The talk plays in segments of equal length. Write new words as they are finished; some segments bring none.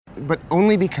But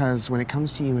only because when it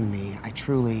comes to you and me, I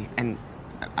truly, and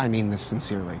I mean this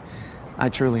sincerely, I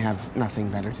truly have nothing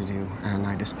better to do, and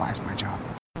I despise my job.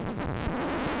 Okay,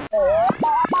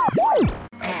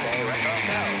 retro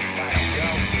go. Let's go.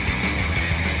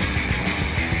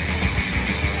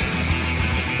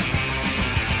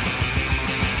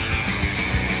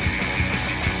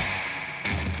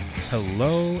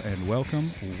 Hello and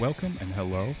welcome and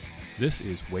hello. This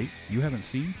is Wait, You Haven't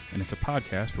Seen, and it's a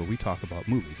podcast where we talk about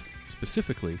movies,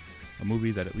 specifically a movie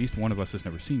that at least one of us has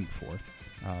never seen before.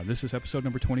 This is episode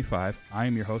number 25. I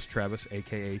am your host, Travis,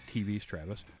 aka TV's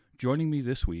Travis. Joining me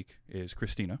this week is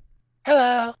Christina.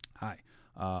 Hello. Hi.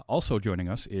 Also joining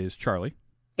us is Charlie.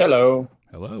 Hello.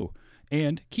 Hello.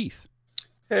 And Keith.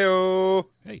 Heyo.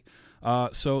 Hey.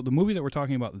 So the movie that we're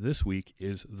talking about this week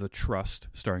is The Trust,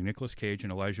 starring Nicolas Cage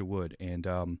and Elijah Wood. And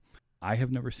I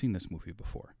have never seen this movie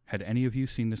before. Had any of you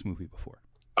seen this movie before?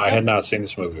 I had not seen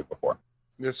this movie before.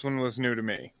 This one was new to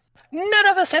me. None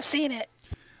of us have seen it.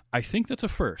 I think that's a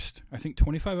first. I think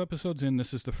 25 episodes in,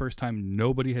 this is the first time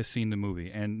nobody has seen the movie.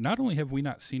 And not only have we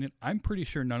not seen it, I'm pretty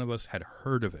sure none of us had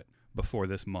heard of it before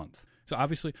this month. So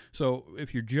obviously,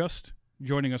 if you're just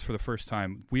joining us for the first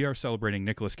time, we are celebrating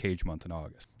Nicolas Cage month in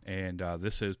August. And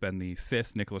this has been the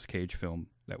 5th Nicolas Cage film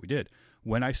that we did.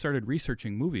 When I started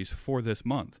researching movies for this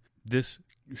month, this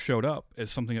showed up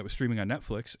as something that was streaming on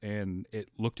Netflix, and it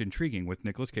looked intriguing with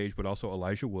Nicolas Cage, but also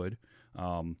Elijah Wood.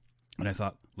 And I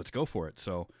thought, let's go for it.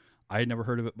 So I had never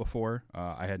heard of it before.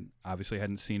 I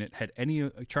hadn't seen it.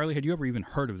 Charlie, had you ever even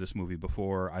heard of this movie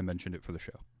before I mentioned it for the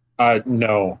show?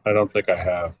 No, I don't think I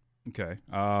have. Okay.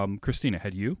 Christina,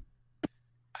 had you?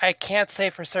 I can't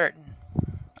say for certain.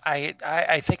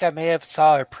 I think I may have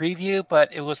saw a preview,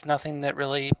 but it was nothing that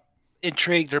really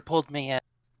intrigued or pulled me in,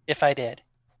 if I did.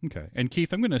 Okay. And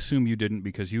Keith, I'm going to assume you didn't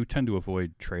because you tend to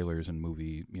avoid trailers and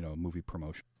movie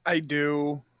promotion. I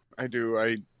do.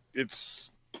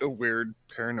 It's a weird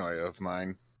paranoia of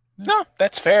mine. No,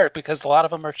 that's fair because a lot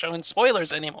of them are showing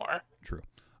spoilers anymore. True.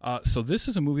 So this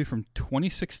is a movie from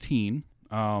 2016.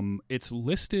 It's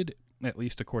listed, at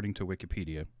least according to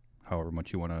Wikipedia, however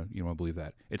much you want to believe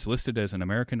that, it's listed as an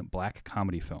American black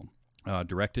comedy film,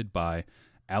 directed by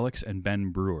Alex and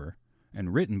Ben Brewer,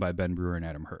 and written by Ben Brewer and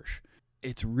Adam Hirsch.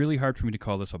 It's really hard for me to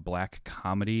call this a black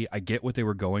comedy. I get what they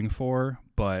were going for,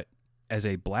 but as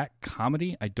a black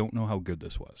comedy, I don't know how good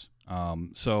this was.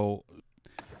 So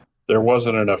there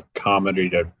wasn't enough comedy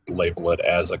to label it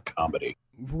as a comedy.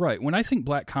 Right. When I think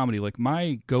black comedy, like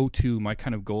my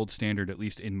kind of gold standard, at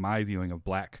least in my viewing of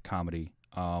black comedy,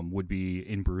 would be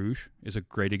In Bruges is a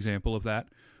great example of that,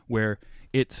 where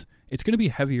it's going to be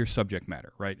heavier subject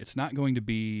matter, right? It's not going to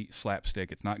be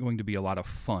slapstick. It's not going to be a lot of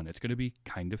fun. It's going to be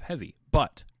kind of heavy,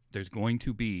 but there's going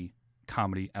to be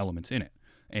comedy elements in it.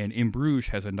 And In Bruges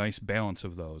has a nice balance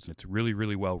of those. It's really,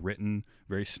 really well written,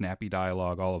 very snappy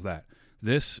dialogue, all of that.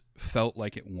 This felt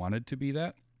like it wanted to be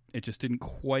that. It just didn't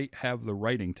quite have the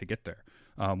writing to get there,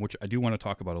 which I do want to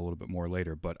talk about a little bit more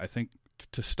later. But I think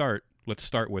to start, let's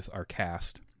start with our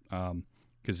cast,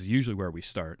 because it's usually where we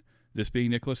start. This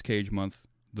being Nicolas Cage month,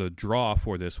 the draw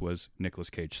for this was Nicolas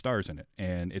Cage stars in it.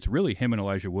 And it's really him and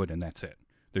Elijah Wood, and that's it.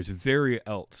 There's very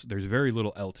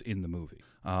little else in the movie.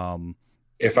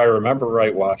 If I remember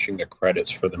right, watching the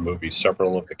credits for the movie,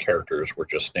 several of the characters were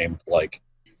just named like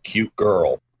cute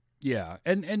girl. Yeah,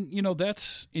 and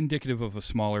that's indicative of a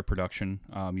smaller production.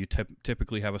 You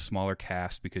typically have a smaller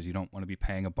cast because you don't want to be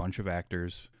paying a bunch of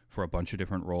actors for a bunch of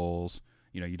different roles.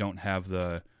 You don't have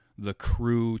the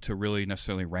crew to really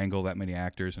necessarily wrangle that many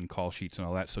actors and call sheets and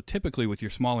all that. So typically with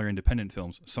your smaller independent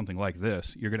films, something like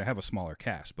this, you're going to have a smaller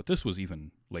cast. But this was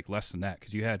even like less than that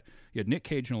because you had Nick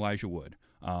Cage and Elijah Wood.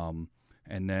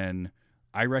 And then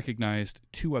I recognized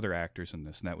two other actors in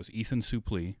this, and that was Ethan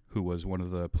Suplee, who was one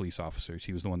of the police officers.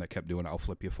 He was the one that kept doing "I'll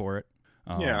flip you for it."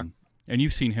 Yeah. And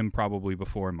you've seen him probably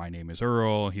before in My Name is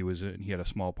Earl. He had a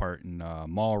small part in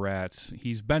Mallrats.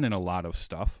 He's been in a lot of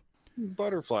stuff.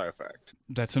 Butterfly Effect.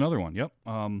 That's another one. Yep.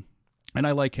 And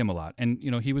I like him a lot. And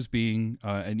he was being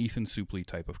an Ethan Suplee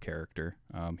type of character.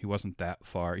 He wasn't that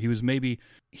far.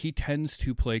 He tends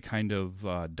to play kind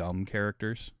of dumb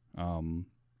characters.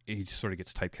 He just sort of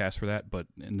gets typecast for that,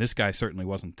 and this guy certainly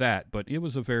wasn't that, but it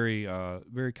was a very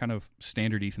kind of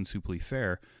standard Ethan Suplee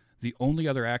fare. The only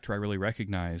other actor I really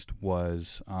recognized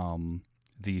was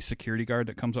the security guard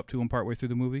that comes up to him partway through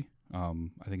the movie. I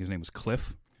think his name was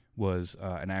Cliff, was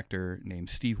an actor named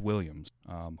Steve Williams,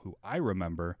 who I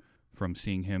remember from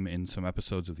seeing him in some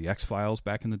episodes of The X-Files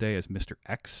back in the day as Mr.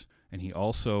 X, and he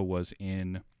also was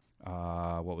in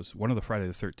what was one of the Friday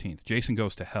the 13th, Jason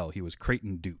Goes to Hell. He was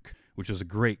Creighton Duke, which is a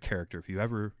great character. If you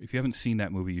haven't seen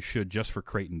that movie, you should, just for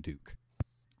Creighton Duke.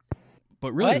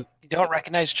 But really, What? You don't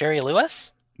recognize Jerry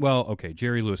Lewis? well, okay,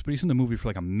 Jerry Lewis, but he's in the movie for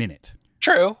like a minute.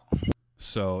 True.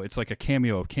 So it's like a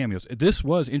cameo of cameos. This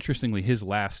was, interestingly, his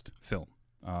last film.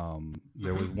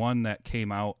 There was one that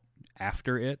came out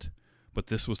after it, but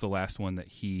this was the last one that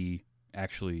he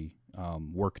actually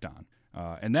worked on.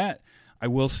 And that, I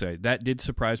will say, that did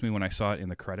surprise me when I saw it in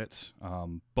the credits.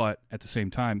 But at the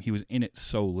same time, he was in it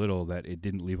so little that it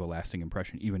didn't leave a lasting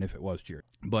impression, even if it was Jerry.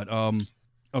 But, oh,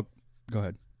 go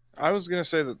ahead. I was going to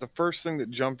say that the first thing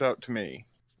that jumped out to me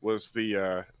was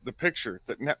the picture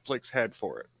that Netflix had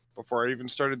for it before I even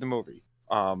started the movie.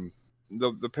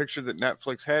 The picture that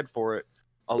Netflix had for it,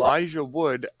 Elijah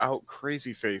Wood out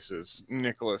crazy faces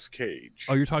Nicolas Cage.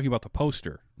 Oh, you're talking about the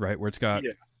poster, right? Where it's got,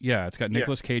 it's got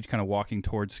Nicolas Cage kind of walking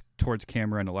towards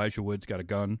camera, and Elijah Wood's got a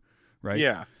gun, right?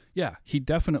 Yeah. He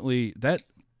definitely, that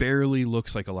barely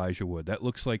looks like Elijah Wood. That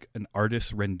looks like an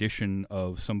artist's rendition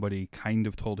of somebody kind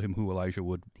of told him who Elijah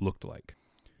Wood looked like.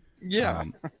 Yeah,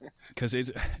 because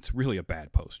it's really a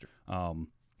bad poster. I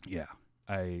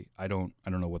don't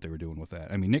know what they were doing with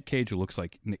that. I mean, Nick Cage looks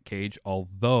like Nick Cage,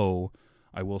 although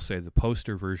I will say the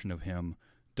poster version of him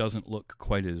doesn't look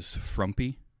quite as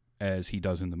frumpy as he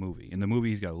does in the movie. In the movie,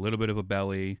 he's got a little bit of a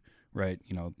belly, right?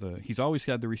 You know, he's always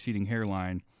had the receding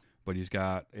hairline, but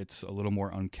it's a little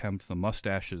more unkempt. The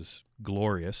mustache is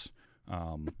glorious.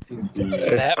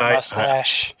 That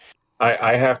mustache.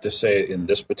 I have to say, in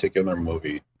this particular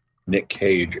movie, Nick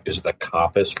Cage is the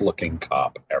coppest looking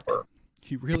cop ever.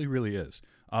 He really, really is.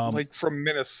 Like from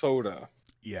Minnesota.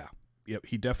 Yeah. Yep.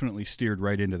 He definitely steered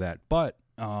right into that. But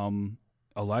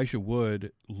Elijah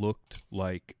Wood looked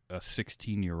like a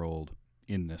 16-year-old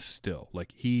in this still.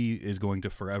 Like, he is going to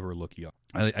forever look young.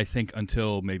 I think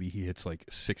until maybe he hits like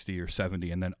 60 or 70,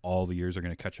 and then all the years are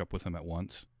going to catch up with him at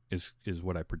once is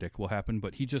what I predict will happen.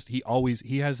 But he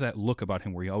has that look about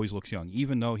him where he always looks young,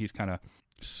 even though he's kind of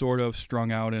sort of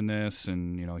strung out in this,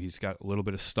 and you know, he's got a little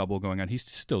bit of stubble going on. He's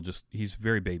still he's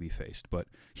very baby faced, but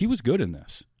he was good in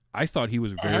this. I thought he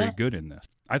was very good in this.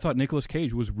 I thought Nicolas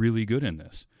Cage was really good in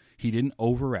this. He didn't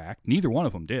overact. Neither one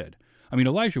of them did. I mean,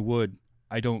 Elijah Wood,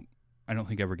 I don't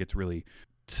think ever gets really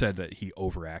said that he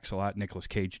overacts a lot. Nicolas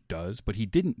Cage does, but he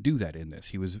didn't do that in this.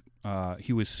 He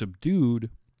was subdued,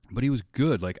 but he was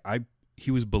good. Like, he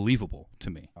was believable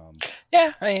to me.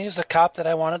 Yeah, I mean, he was a cop that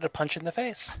I wanted to punch in the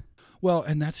face. Well,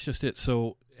 and that's just it.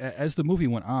 So as the movie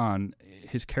went on,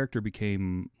 his character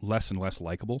became less and less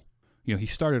likable. You know, he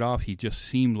started off, he just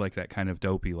seemed like that kind of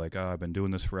dopey, like, oh, I've been doing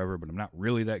this forever, but I'm not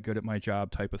really that good at my job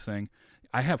type of thing.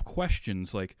 I have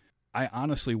questions, like, I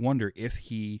honestly wonder if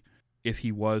he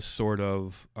was sort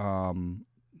of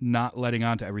not letting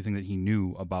on to everything that he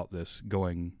knew about this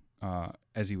going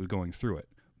as he was going through it,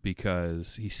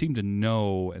 because he seemed to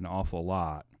know an awful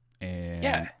lot.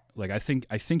 And like, I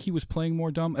think he was playing more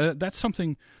dumb. That's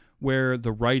something where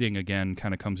the writing again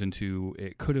kind of comes into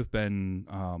it. Could have been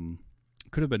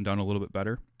done a little bit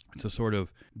better to sort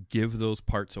of give those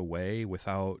parts away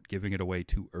without giving it away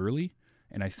too early.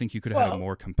 And I think you could have had a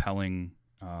more compelling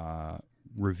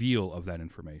reveal of that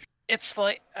information. It's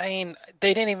like, I mean,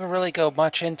 they didn't even really go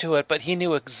much into it, but he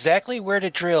knew exactly where to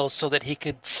drill so that he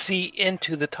could see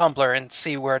into the tumbler and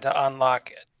see where to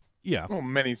unlock it. Yeah. Well,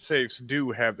 many safes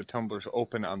do have the tumblers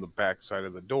open on the back side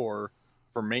of the door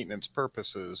for maintenance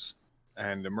purposes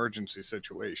and emergency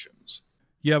situations.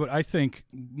 Yeah, but I think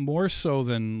more so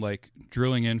than like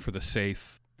drilling in for the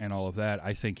safe and all of that,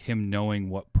 I think him knowing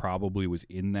what probably was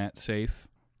in that safe,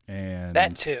 and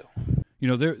that too. You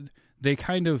know,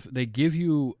 they give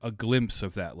you a glimpse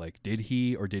of that, like, did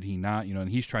he or did he not? You know,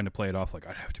 and he's trying to play it off like,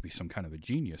 I'd have to be some kind of a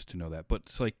genius to know that. But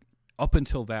it's like, up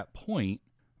until that point,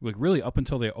 like really up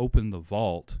until they open the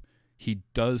vault, he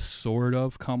does sort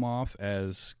of come off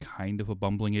as kind of a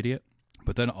bumbling idiot.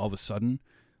 But then all of a sudden,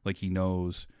 like, he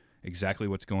knows exactly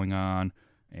what's going on,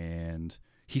 and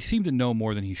he seemed to know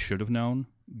more than he should have known,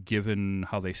 given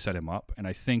how they set him up. And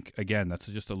I think, again, that's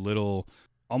just a little,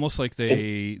 almost like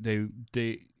they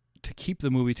to keep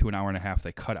the movie to an hour and a half,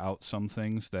 they cut out some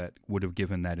things that would have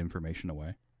given that information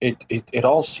away. It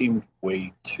all seemed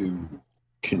way too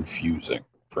confusing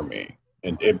for me.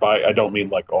 And I don't mean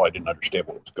like, oh, I didn't understand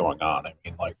what was going on. I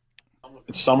mean, like,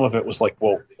 some of it was like,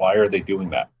 well, why are they doing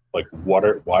that? Like,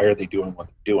 why are they doing what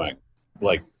they're doing?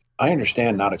 Like, I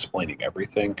understand not explaining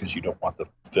everything because you don't want the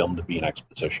film to be an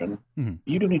exposition. Mm-hmm.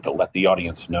 You do need to let the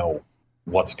audience know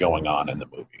what's going on in the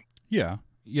movie. Yeah.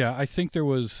 I think there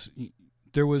was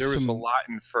a lot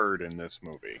inferred in this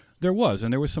movie. There was,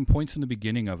 and there was some points in the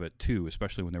beginning of it too,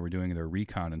 especially when they were doing their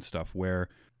recon and stuff, where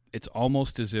it's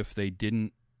almost as if they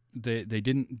didn't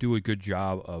do a good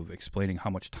job of explaining how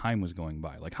much time was going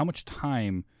by. Like, how much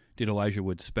time did Elijah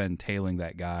Wood spend tailing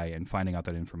that guy and finding out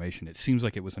that information? It seems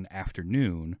like it was an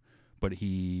afternoon, but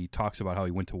he talks about how he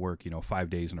went to work, 5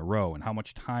 days in a row, and how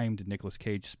much time did Nicolas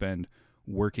Cage spend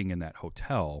working in that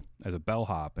hotel as a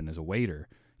bellhop and as a waiter.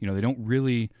 They don't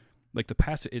really, like the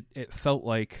past, it felt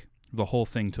like the whole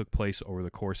thing took place over the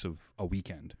course of a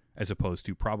weekend, as opposed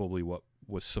to probably what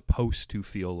was supposed to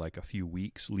feel like a few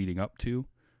weeks leading up to,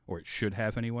 or it should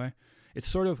have anyway. It's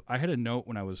sort of, I had a note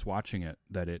when I was watching it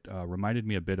that it reminded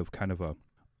me a bit of kind of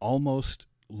almost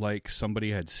like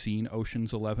somebody had seen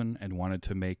Ocean's 11 and wanted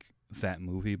to make that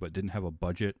movie, but didn't have a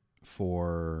budget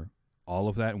for all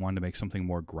of that and wanted to make something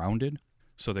more grounded.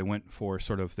 So they went for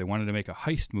they wanted to make a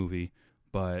heist movie,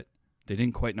 but they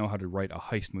didn't quite know how to write a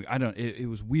heist movie. It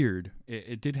was weird.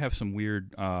 It did have some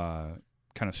weird kind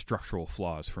of structural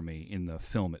flaws for me in the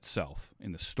film itself,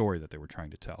 in the story that they were trying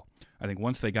to tell. I think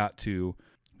once they got to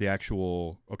the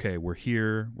actual, okay, we're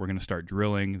here, we're going to start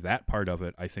drilling, that part of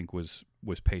it, I think, was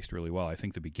paced really well. I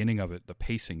think the beginning of it, the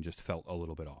pacing just felt a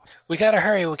little bit off. We got to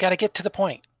hurry. We got to get to the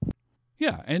point.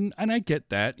 Yeah, and I get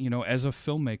that. As a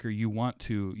filmmaker,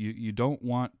 you don't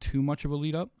want too much of a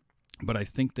lead up, but I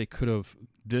think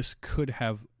this could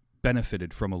have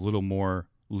benefited from a little more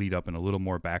lead up and a little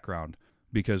more background,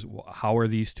 because how are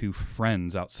these two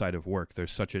friends outside of work?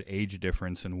 There's such an age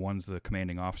difference, and one's the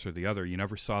commanding officer of the other. You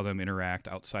never saw them interact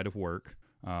outside of work.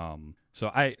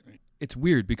 It's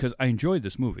weird because I enjoyed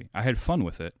this movie. I had fun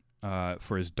with it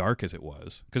for as dark as it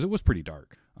was, because it was pretty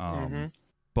dark.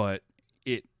 But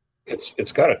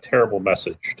it's got a terrible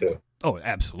message too. Oh, it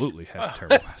absolutely has a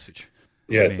terrible message.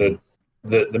 Yeah,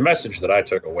 the message that I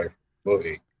took away from the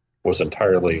movie was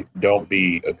entirely: don't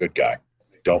be a good guy,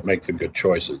 don't make the good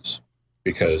choices.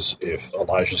 Because if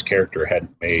Elijah's character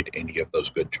hadn't made any of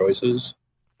those good choices,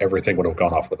 everything would have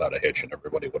gone off without a hitch and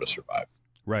everybody would have survived.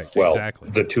 Right, well, exactly.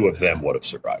 The two of them would have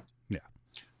survived. Yeah.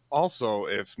 Also,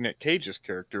 if Nick Cage's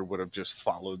character would have just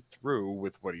followed through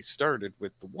with what he started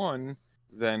with the one,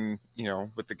 then,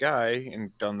 with the guy,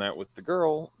 and done that with the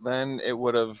girl, then it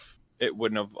wouldn't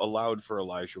have allowed for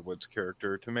Elijah Wood's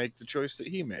character to make the choice that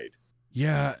he made.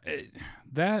 Yeah,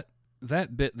 that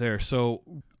bit there. So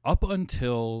up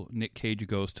until Nick Cage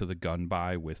goes to the gun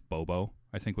buy with Bobo,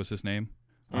 I think was his name.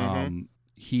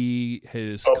 He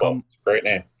has come. Great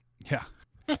name. Yeah,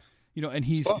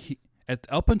 and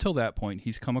up until that point,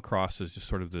 he's come across as just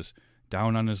sort of this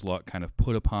down on his luck, kind of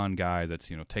put upon guy that's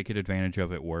taken advantage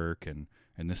of at work and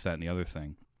this, that, and the other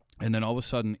thing. And then all of a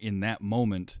sudden, in that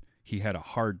moment, he had a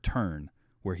hard turn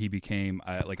where he became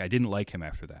I didn't like him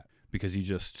after that, because he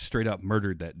just straight up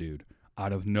murdered that dude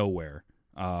out of nowhere.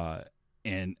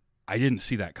 And I didn't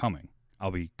see that coming. I'll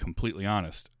be completely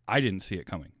honest. I didn't see it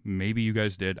coming. Maybe you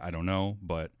guys did. I don't know.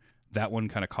 But that one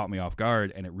kind of caught me off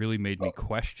guard, and it really made me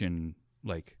question,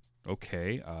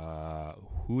 okay,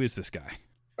 who is this guy?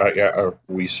 Are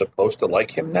we supposed to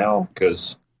like him now?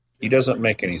 Because he doesn't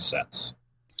make any sense.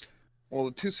 Well,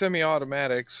 the two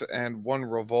semi-automatics and one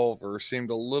revolver seemed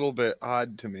a little bit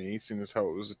odd to me, seeing as how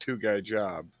it was a two-guy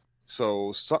job.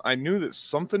 So I knew that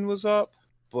something was up,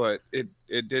 but it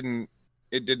didn't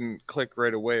click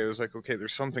right away. It was like, okay,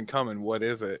 there's something coming. What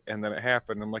is it? And then it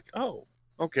happened. I'm like, oh,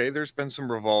 okay. There's been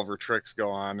some revolver tricks go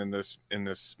on in this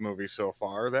movie so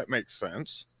far. That makes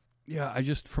sense. Yeah, I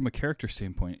just, from a character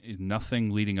standpoint, nothing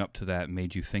leading up to that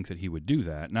made you think that he would do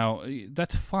that. Now,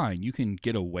 that's fine. You can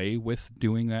get away with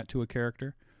doing that to a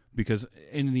character, because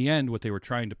in the end, I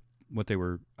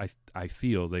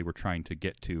feel they were trying to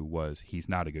get to was he's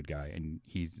not a good guy, and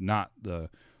he's not the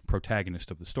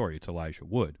protagonist of the story. It's Elijah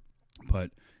Wood.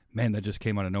 But man, that just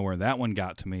came out of nowhere. That one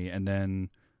got to me. And then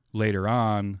later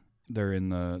on, they're in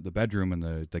the bedroom,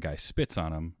 and the guy spits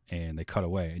on him, and they cut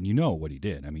away, and what he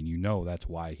did. I mean, that's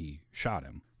why he shot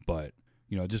him. But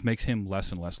it just makes him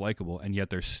less and less likable. And yet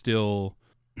there's still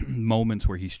moments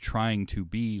where he's trying to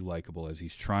be likable, as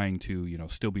he's trying to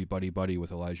still be buddy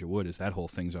with Elijah Wood, as that whole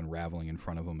thing's unraveling in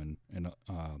front of him. And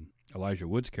Elijah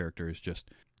Wood's character is just,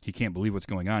 he can't believe what's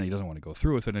going on. He doesn't want to go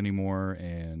through with it anymore.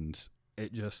 And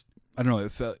it just, I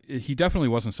don't know, he definitely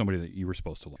wasn't somebody that you were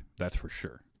supposed to like. That's for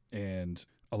sure. And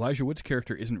Elijah Wood's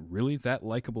character isn't really that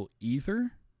likable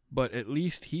either, but at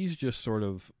least he's just sort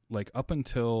of up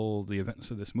until the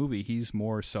events of this movie, he's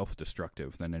more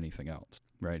self-destructive than anything else,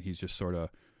 right? He's just sort of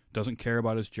doesn't care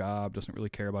about his job, doesn't really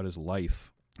care about his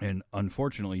life. And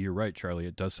unfortunately, you're right, Charlie,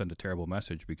 it does send a terrible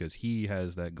message, because he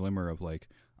has that glimmer of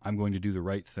I'm going to do the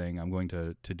right thing, I'm going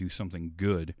to do something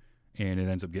good, and it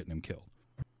ends up getting him killed.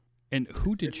 And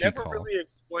who did she call? Never really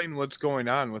explain what's going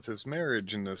on with his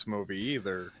marriage in this movie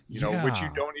either. Which you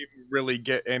don't even really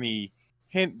get any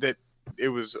hint that it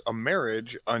was a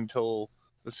marriage until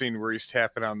the scene where he's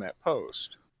tapping on that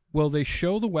post. Well, they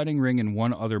show the wedding ring in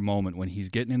one other moment when he's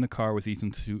getting in the car with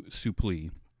Ethan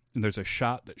Suplee, and there's a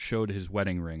shot that showed his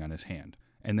wedding ring on his hand.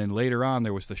 And then later on,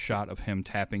 there was the shot of him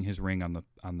tapping his ring on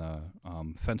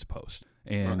the fence post.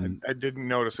 And I didn't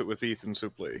notice it with Ethan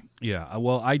Suplee. yeah,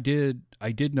 well, I did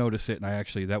notice it,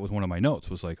 and that was one of my notes.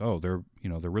 Was like, oh, they're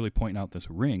really pointing out this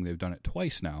ring. They've done it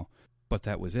twice now, but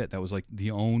that was it. That was like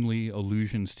the only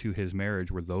allusions to his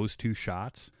marriage were those two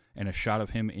shots and a shot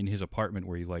of him in his apartment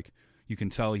where you can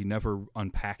tell he never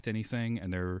unpacked anything,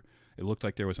 and it looked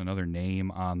like there was another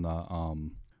name on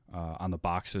the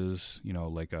boxes,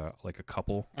 like a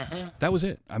couple. That was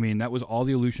it. I mean, that was all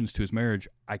the allusions to his marriage.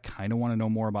 I kind of want to know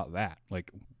more about that.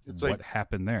 Like, what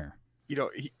happened there?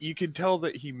 You can tell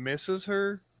that he misses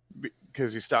her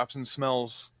because he stops and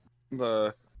smells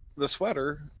the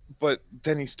sweater, but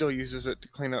then he still uses it to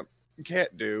clean up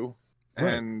cat dew.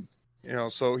 Right. And,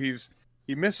 so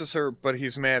he misses her, but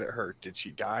he's mad at her. Did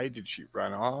she die? Did she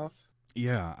run off?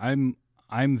 Yeah,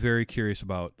 I'm very curious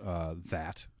about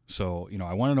that. So,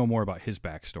 I want to know more about his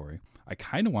backstory. I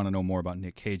kind of want to know more about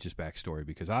Nick Cage's backstory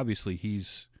because obviously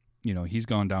he's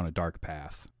gone down a dark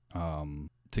path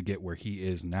to get where he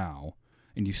is now.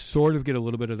 And you sort of get a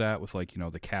little bit of that with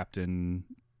the captain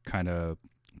kind of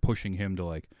pushing him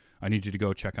to I need you to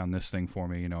go check on this thing for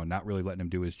me, and not really letting him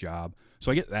do his job.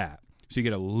 So I get that. So you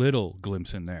get a little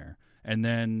glimpse in there. And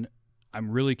then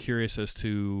I'm really curious as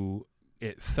to,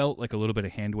 it felt like a little bit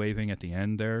of hand waving at the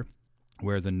end there,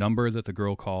 where the number that the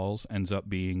girl calls ends up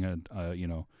being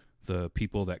the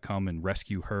people that come and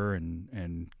rescue her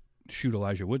and shoot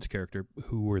Elijah Wood's character.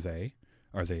 Who were they?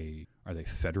 Are they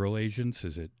federal agents?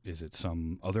 Is it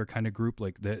some other kind of group?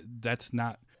 Like that's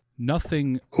not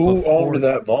nothing. Who owned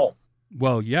that vault?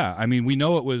 Well, yeah. I mean, we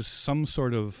know it was some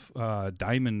sort of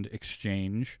diamond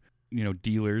exchange,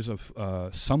 dealers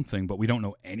of something, but we don't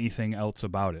know anything else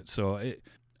about it. So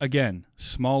again,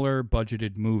 smaller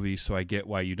budgeted movie, so I get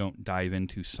why you don't dive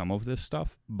into some of this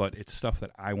stuff, but it's stuff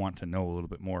that I want to know a little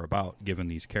bit more about given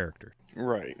these characters.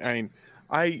 Right. I mean,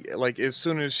 as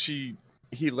soon as he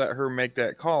let her make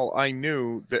that call, I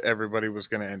knew that everybody was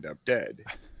going to end up dead.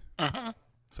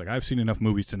 It's like, I've seen enough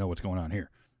movies to know what's going on here.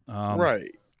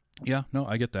 Right. Yeah, no,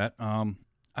 I get that.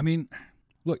 I mean,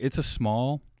 look, it's a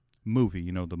small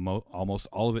movie. Almost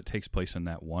all of it takes place in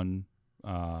that one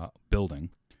building,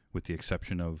 with the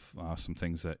exception of some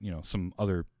things that, some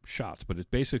other shots. But it's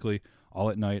basically all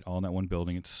at night, all in that one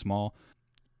building. It's small.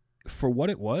 For what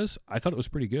it was, I thought it was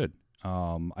pretty good.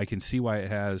 I can see why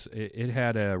it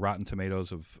had a Rotten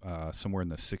Tomatoes of somewhere in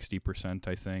the 60%,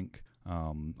 I think.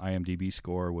 IMDb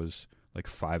score was like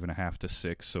 5.5 to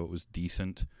 6, so it was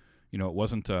decent. It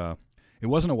wasn't a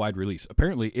wide release.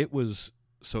 Apparently, it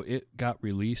got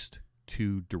released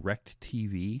to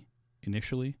DirecTV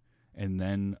initially, and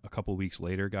then a couple weeks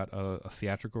later got a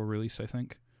theatrical release, I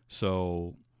think.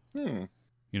 So,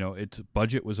 its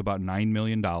budget was about $9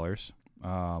 million.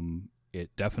 It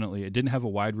didn't have a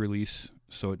wide release,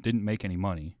 so it didn't make any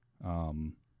money,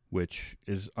 which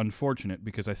is unfortunate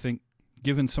because I think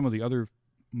given some of the other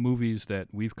movies that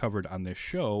we've covered on this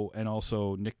show, and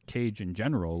also Nick Cage in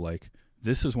general,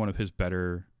 this is one of his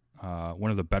better,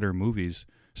 one of the better movies.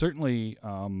 Certainly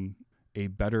a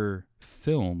better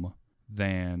film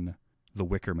than The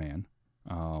Wicker Man.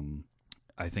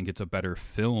 I think it's a better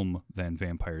film than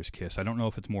Vampire's Kiss. I don't know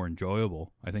if it's more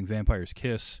enjoyable. I think Vampire's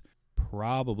Kiss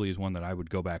probably is one that I would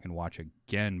go back and watch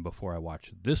again before I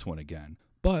watch this one again.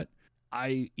 But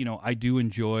I do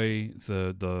enjoy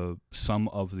the some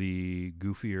of the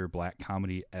goofier black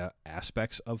comedy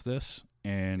aspects of this,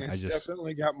 and It's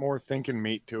definitely got more thinking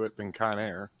meat to it than Con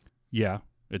Air. Yeah,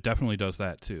 it definitely does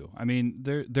that too. I mean,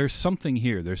 there's something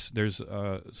here. There's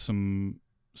some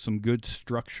good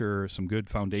structure, some good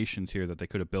foundations here that they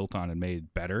could have built on and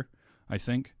made better, I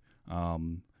think.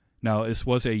 Now, this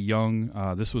was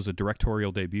a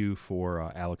directorial debut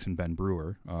for Alex and Ben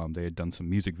Brewer. They had done some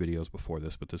music videos before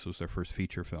this, but this was their first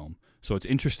feature film. So it's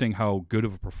interesting how good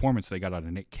of a performance they got out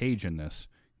of Nick Cage in this,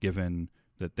 given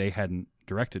that they hadn't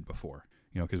directed before.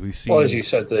 Because we've seen... Well, as you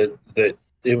said, that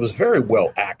it was very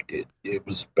well acted. It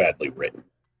was badly written.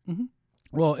 Mm-hmm.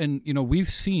 Well, and,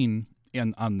 we've seen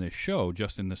on this show,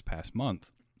 just in this past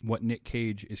month, what Nick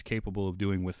Cage is capable of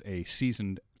doing with a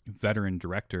seasoned veteran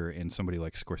director and somebody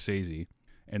like Scorsese.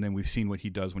 And then we've seen what he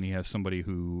does when he has somebody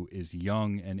who is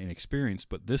young and inexperienced.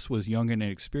 But this was young and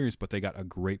inexperienced, but they got a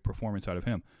great performance out of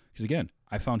him. Because, again,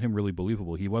 I found him really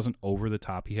believable. He wasn't over the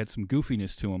top. He had some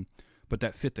goofiness to him, but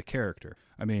that fit the character.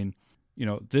 I mean,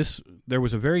 there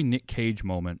was a very Nick Cage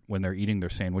moment when they're eating their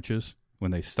sandwiches,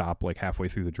 when they stop halfway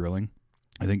through the drilling.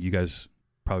 I think you guys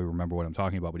probably remember what I'm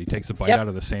talking about, but he takes a bite out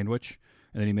of the sandwich,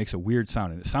 and then he makes a weird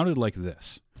sound, and it sounded like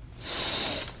this.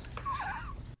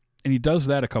 he does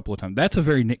that a couple of times. That's a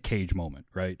very Nick Cage moment,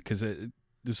 right? Because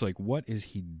it's like, what is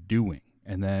he doing?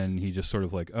 And then he just sort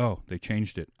of like, oh, they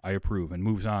changed it. I approve, and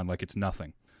moves on like it's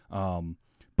nothing.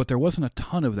 But there wasn't a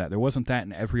ton of that. There wasn't that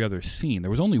in every other scene.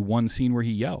 There was only one scene where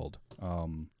he yelled,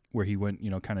 where he went,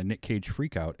 kind of Nick Cage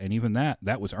freak out. And even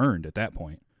that was earned at that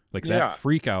point. Like that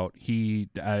freak out,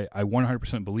 I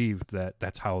 100% believed that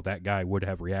that's how that guy would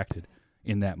have reacted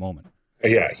in that moment.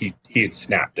 Yeah, he had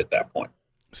snapped at that point.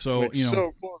 So,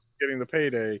 so close to getting the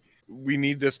payday. We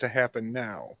need this to happen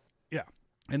now. Yeah.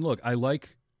 And look, I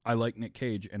like Nick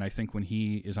Cage, and I think when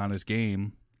he is on his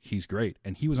game, he's great.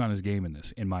 And he was on his game in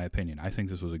this, in my opinion. I think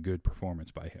this was a good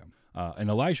performance by him. And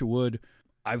Elijah Wood,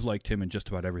 I've liked him in just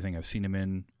about everything I've seen him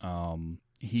in.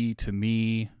 He, to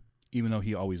me, even though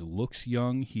he always looks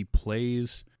young, he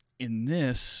plays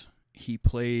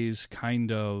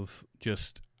kind of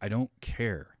just, I don't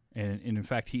care. And in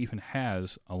fact, he even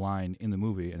has a line in the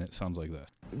movie, and it sounds like this.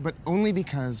 But only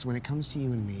because when it comes to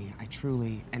you and me, I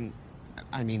truly, and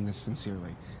I mean this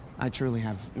sincerely, I truly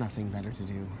have nothing better to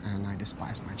do, and I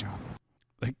despise my job.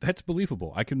 Like, that's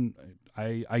believable.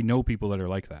 I know people that are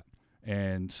like that.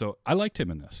 And so I liked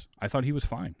him in this. I thought he was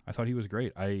fine. I thought he was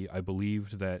great. I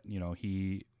believed that,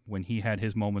 when he had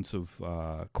his moments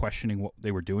of questioning what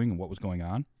they were doing and what was going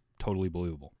on, totally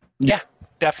believable. Yeah,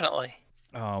 definitely.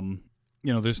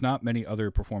 There's not many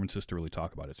other performances to really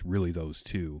talk about. It's really those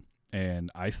two. And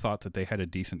I thought that they had a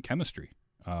decent chemistry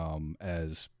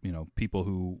as, people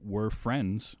who were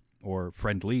friends or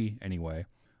friendly anyway.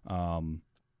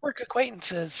 Work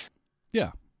acquaintances.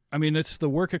 Yeah. I mean, it's the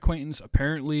work acquaintance.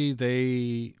 Apparently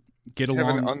they get along.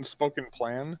 Have an unspoken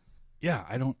plan? Yeah,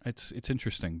 it's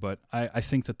interesting. But I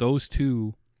think that those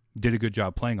two did a good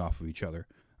job playing off of each other.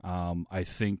 I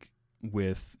think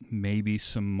with maybe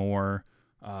some more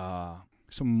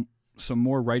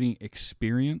writing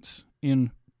experience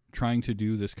in trying to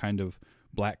do this kind of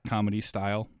black comedy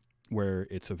style, where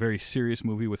it's a very serious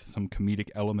movie with some comedic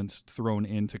elements thrown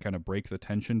in to kind of break the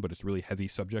tension, but it's really heavy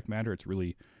subject matter. It's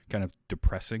really kind of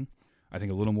depressing. I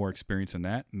think a little more experience in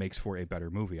that makes for a better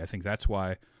movie. I think that's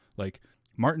why, like,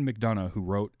 Martin McDonagh, who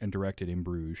wrote and directed In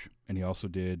Bruges, and he also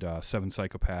did Seven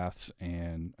Psychopaths,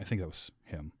 and I think that was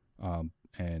him,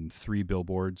 and 3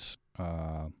 Billboards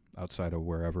outside of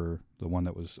wherever, the one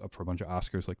that was up for a bunch of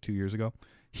Oscars like 2 years ago.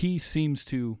 He seems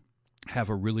to have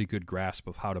a really good grasp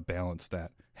of how to balance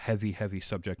that heavy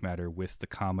subject matter with the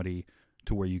comedy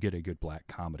to where you get a good black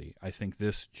comedy. I think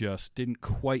this just didn't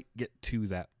quite get to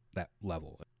that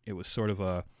level. It was sort of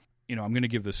a, I'm going to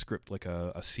give this script like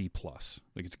a C+.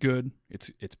 Like, it's good,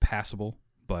 it's passable,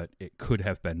 but it could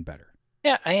have been better.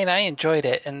 Yeah, I enjoyed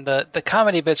it, and the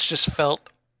comedy bits just felt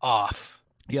off.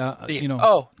 Yeah,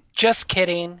 Oh, just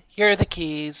kidding. Here are the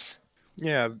keys.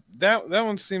 Yeah, that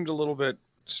one seemed a little bit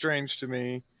strange to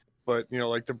me, but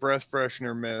like the breath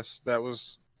freshener miss,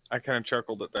 I kind of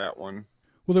chuckled at that one.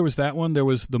 Well, there was that one. There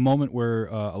was the moment where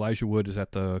Elijah Wood is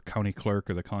at the county clerk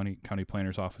or the county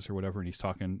planner's office or whatever, and he's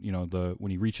talking,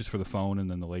 when he reaches for the phone and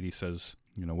then the lady says,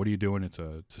 what are you doing? It's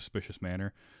a suspicious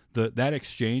manner. That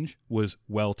exchange was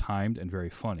well timed and very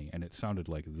funny, and it sounded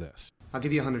like this. I'll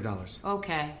give you $100.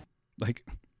 Okay. Like,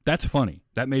 that's funny.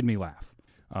 That made me laugh.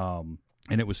 And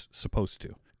it was supposed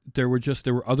to. There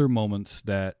were other moments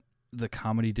that the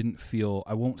comedy didn't feel,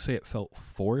 I won't say it felt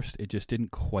forced, it just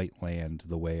didn't quite land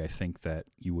the way I think that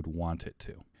you would want it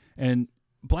to. And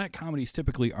black comedies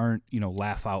typically aren't,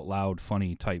 laugh out loud,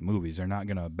 funny type movies. They're not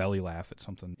going to belly laugh at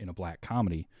something in a black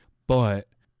comedy, but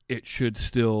it should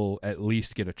still at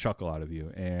least get a chuckle out of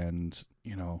you. And,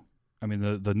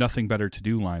 the nothing better to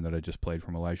do line that I just played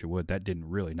from Elijah Wood, that didn't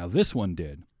really. Now this one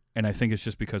did. And I think it's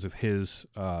just because of his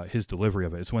delivery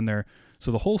of it. It's when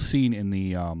so the whole scene in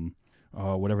the,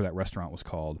 whatever that restaurant was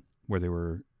called,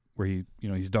 where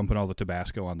he's dumping all the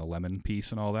Tabasco on the lemon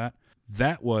piece and all that.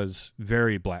 That was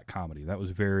very black comedy. That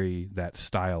was very that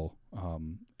style.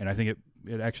 And I think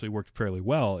it actually worked fairly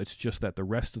well. It's just that the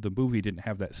rest of the movie didn't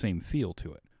have that same feel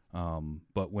to it.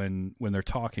 But when they're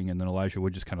talking and then Elijah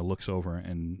Wood just kind of looks over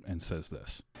and says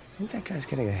this. I think that guy's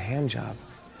getting a hand job.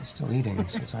 He's still eating,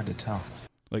 so it's hard to tell.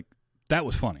 Like, that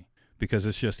was funny because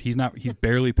it's just he's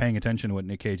barely paying attention to what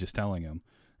Nick Cage is telling him.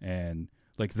 And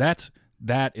like that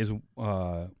is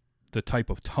the type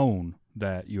of tone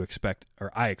that you expect,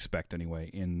 or I expect anyway,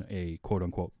 in a quote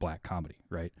unquote black comedy,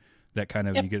 right? That kind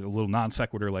of, You get a little non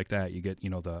sequitur like that. You get,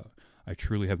 I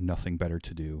truly have nothing better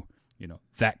to do,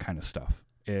 that kind of stuff.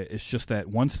 It's just that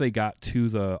once they got to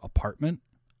the apartment,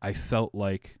 I felt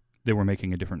like they were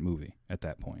making a different movie at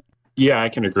that point. Yeah, I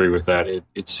can agree with that.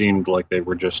 It seemed like they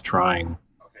were just trying.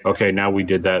 Okay, now we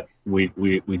did that. We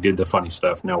did the funny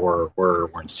stuff. Now we're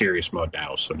in serious mode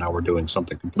now. So now we're doing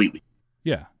something completely.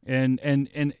 Yeah, and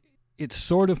it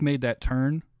sort of made that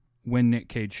turn when Nick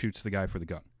Cage shoots the guy for the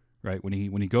gun, right? When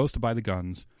he goes to buy the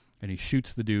guns and he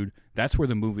shoots the dude, that's where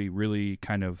the movie really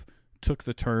kind of took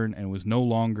the turn and was no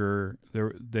longer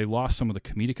there. They lost some of the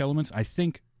comedic elements, I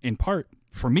think, in part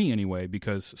for me anyway,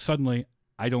 because suddenly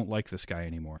I don't like this guy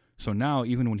anymore. So now,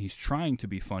 even when he's trying to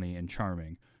be funny and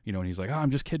charming, you know, and he's like, "Oh,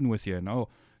 I'm just kidding with you," and "Oh,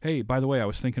 hey, by the way, I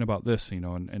was thinking about this," you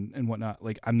know, and whatnot.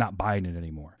 Like, I'm not buying it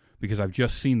anymore because I've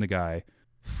just seen the guy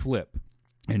flip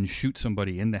and shoot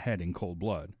somebody in the head in cold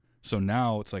blood. So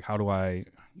now it's like, how do I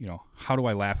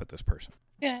laugh at this person?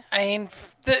 Yeah, I mean,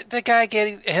 the guy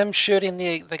shooting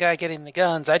the guy getting the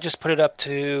guns, I just put it up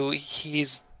to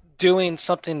he's doing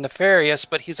something nefarious,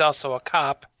 but he's also a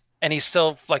cop, and he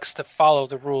still likes to follow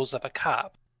the rules of a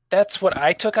cop. That's what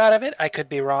I took out of it. I could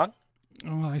be wrong.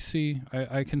 Oh, I see.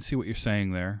 I can see what you're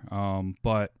saying there.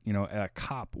 But, you know, a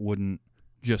cop wouldn't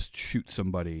just shoot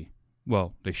somebody.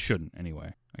 Well, they shouldn't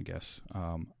anyway, I guess.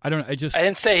 I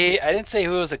didn't say he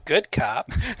was a good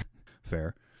cop.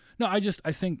 Fair. No,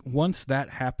 I think once that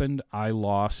happened, I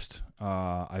lost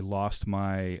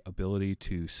my ability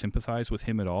to sympathize with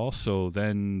him at all. So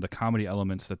then the comedy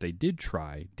elements that they did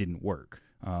try didn't work.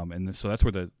 So that's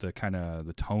where the kind of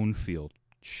the tone field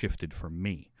shifted for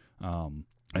me.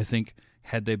 I think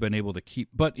had they been able to keep,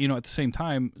 but you know, at the same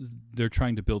time, they're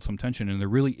trying to build some tension, and there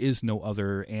really is no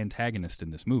other antagonist in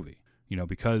this movie. You know,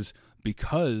 because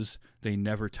they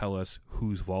never tell us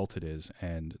whose vault it is,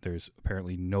 and there's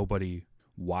apparently nobody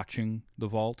watching the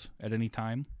vault at any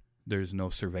time. There's no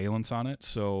surveillance on it,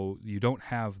 so you don't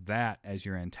have that as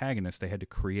your antagonist. They had to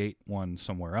create one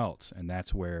somewhere else, and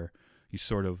that's where you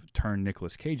sort of turn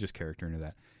Nicolas Cage's character into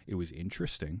that. It was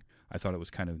interesting. I thought it was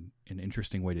kind of an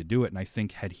interesting way to do it, and I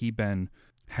think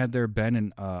had there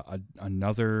been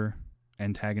another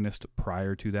antagonist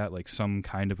prior to that, like some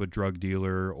kind of a drug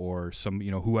dealer or some,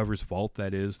 you know, whoever's vault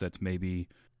that is, that's maybe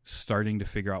starting to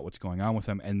figure out what's going on with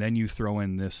them, and then you throw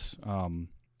in this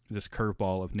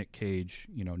curveball of Nick Cage,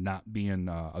 you know, not being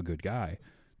a good guy,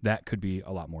 that could be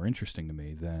a lot more interesting to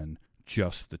me than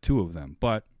just the two of them.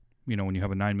 But you know, when you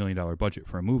have a $9 million budget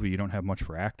for a movie, you don't have much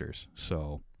for actors,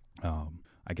 so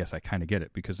I guess I kind of get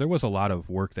it, because there was a lot of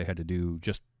work they had to do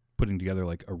just putting together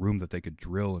like a room that they could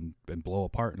drill and blow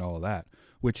apart and all of that,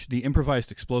 which the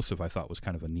improvised explosive I thought was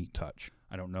kind of a neat touch.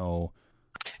 I don't know.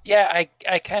 Yeah,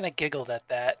 I kind of giggled at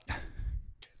that.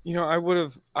 You know, I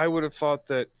would have thought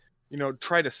that, you know,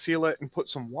 try to seal it and put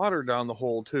some water down the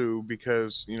hole too,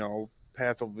 because, you know,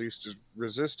 path of least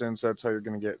resistance, that's how you're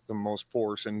going to get the most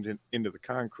force into the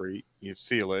concrete. You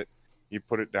seal it, you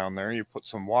put it down there, you put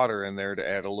some water in there to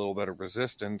add a little bit of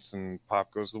resistance, and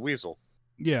pop goes the weasel.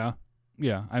 Yeah.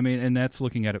 I mean, and that's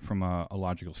looking at it from a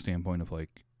logical standpoint of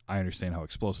like, I understand how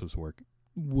explosives work.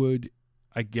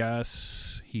 I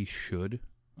guess he should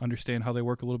understand how they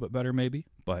work a little bit better, maybe.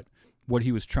 But what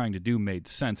he was trying to do made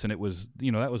sense, and it was,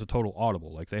 you know, that was a total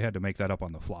audible. Like, they had to make that up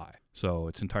on the fly. So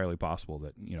it's entirely possible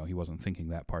that, you know, he wasn't thinking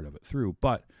that part of it through.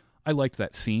 But I liked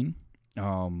that scene.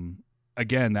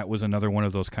 Again, that was another one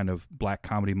of those kind of black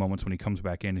comedy moments when he comes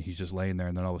back in and he's just laying there,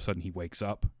 and then all of a sudden he wakes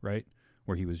up, right?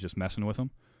 Where he was just messing with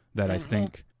him. That I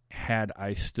think, had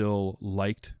I still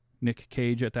liked Nick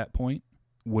Cage at that point,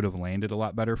 would have landed a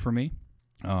lot better for me.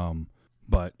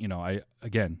 But, you know,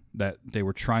 that they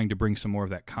were trying to bring some more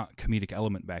of that comedic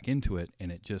element back into it,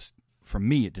 and it just, for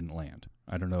me, it didn't land.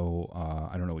 I don't know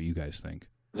what you guys think.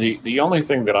 The only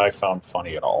thing that I found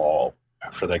funny at all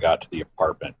after they got to the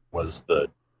apartment was the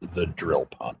drill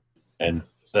pun, and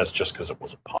that's just because it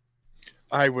was a pun.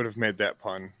 I would have made that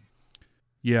pun.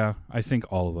 Yeah, I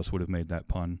think all of us would have made that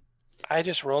pun. I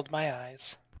just rolled my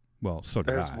eyes. Well, so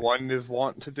did As I. one is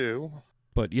wont to do.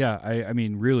 But yeah, I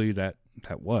mean, really, that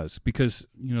was because,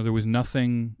 you know, there was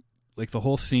nothing like the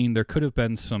whole scene. There could have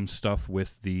been some stuff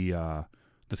with the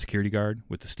security guard,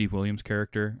 with the Steve Williams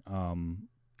character.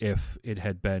 If it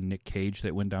had been Nick Cage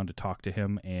that went down to talk to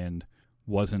him and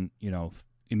wasn't, you know,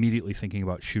 immediately thinking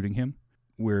about shooting him,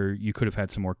 where you could have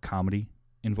had some more comedy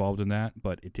involved in that,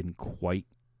 but it didn't quite.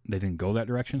 They didn't go that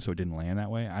direction, so it didn't land that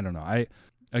way. I don't know.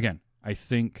 I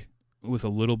think with a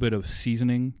little bit of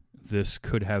seasoning, this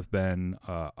could have been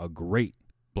a great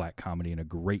black comedy and a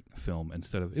great film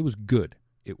instead of, it was good.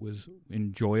 It was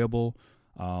enjoyable.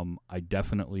 I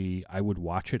would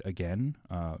watch it again.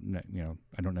 You know,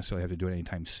 I don't necessarily have to do it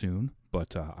anytime soon,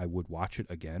 but I would watch it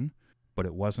again. But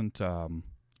it wasn't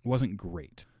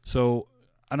great. So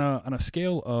on a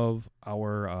scale of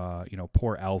our you know,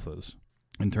 poor Alphas,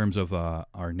 in terms of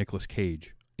our Nicolas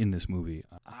Cage in this movie,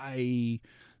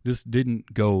 this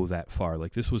didn't go that far.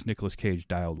 Like, this was Nicolas Cage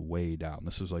dialed way down.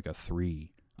 This was like a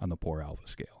 3 on the poor Alpha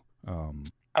scale.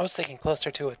 I was thinking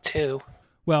closer to a 2.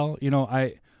 Well,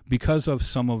 because of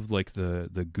some of like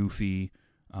the goofy,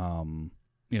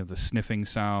 the sniffing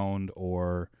sound,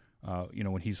 or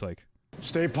when he's like,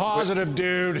 Stay positive,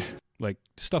 dude. like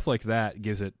stuff like that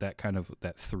gives it that kind of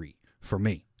that 3 for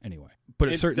me anyway.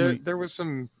 But it certainly there was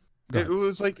some. Go It ahead.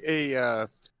 was like a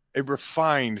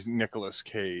refined Nicolas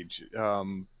Cage,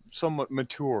 somewhat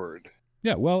matured.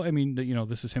 Yeah, well, I mean,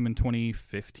 this is him in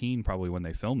 2015, probably when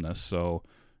they filmed this. So,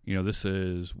 this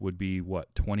would be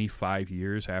 25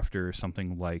 years after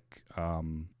something like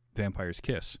Vampire's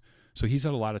Kiss. So he's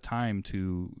had a lot of time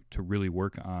to really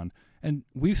work on. And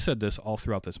we've said this all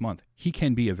throughout this month. He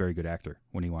can be a very good actor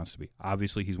when he wants to be.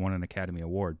 Obviously, he's won an Academy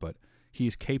Award, but he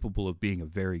is capable of being a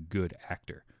very good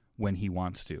actor when he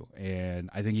wants to. And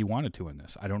I think he wanted to in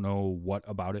this. I don't know what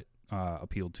about it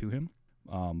appealed to him.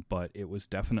 But it was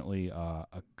definitely a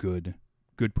good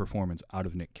performance out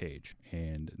of Nick Cage,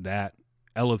 and that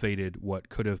elevated what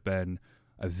could have been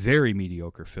a very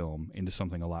mediocre film into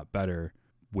something a lot better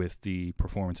with the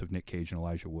performance of Nick Cage and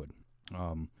Elijah Wood.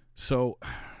 I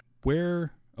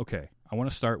want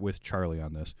to start with Charlie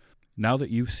on this. Now that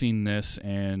you've seen this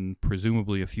and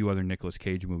presumably a few other Nicolas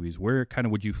Cage movies, where kind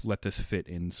of would you let this fit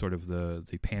in sort of the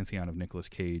pantheon of Nicolas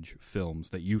Cage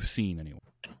films that you've seen anyway?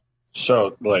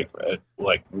 So, like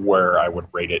where I would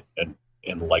rate it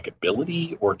in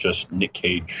likability, or just Nick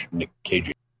Cage.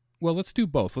 Well, let's do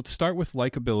both. Let's start with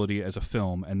likability as a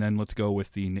film, and then let's go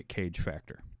with the Nick Cage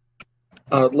factor.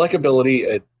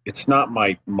 Likability, it's not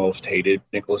my most hated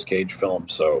Nicolas Cage film,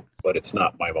 but it's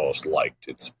not my most liked.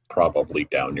 It's probably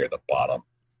down near the bottom.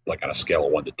 Like on a scale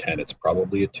of 1 to 10, it's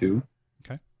probably a 2.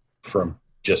 Okay. From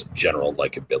just general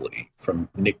likability. From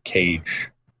Nick Cage,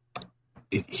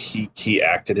 he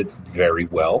acted it very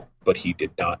well, but he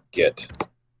did not get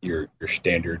your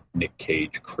standard Nick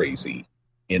Cage crazy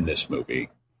in this movie,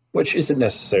 which isn't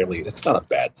necessarily, it's not a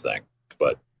bad thing,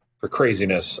 but for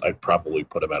craziness, I'd probably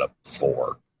put him at a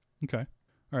 4. Okay.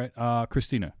 All right.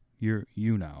 Christina, you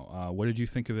now. What did you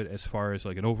think of it as far as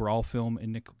like an overall film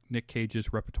in Nick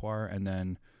Cage's repertoire, and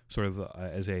then sort of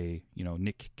as a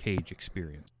Nick Cage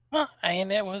experience? Well, I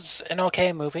mean, it was an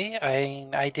okay movie.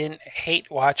 I didn't hate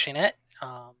watching it.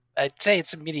 I'd say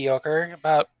it's mediocre,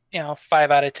 about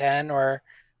 5 out of 10 or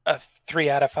a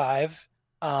 3 out of 5.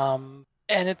 And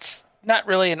it's not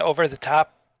really an over the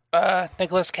top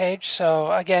Nicolas Cage.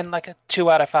 So again, like a 2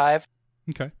 out of 5.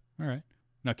 Okay, all right.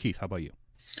 Now, Keith, how about you?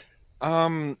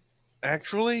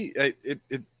 Actually,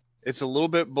 it's a little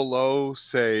bit below,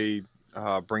 say,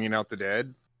 Bringing Out the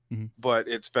Dead, mm-hmm. but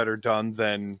it's better done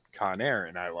than Con Air,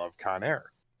 and I love Con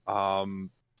Air.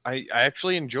 I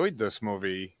actually enjoyed this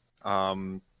movie.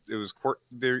 It was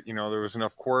there was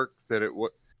enough quirk that it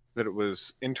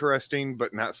was interesting,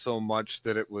 but not so much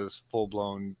that it was full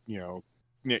blown,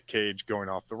 Nick Cage going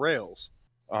off the rails.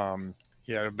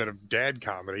 He had a bit of dad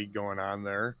comedy going on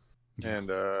there,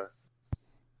 and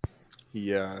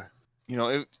it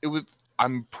was.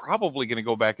 I'm probably going to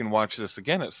go back and watch this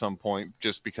again at some point,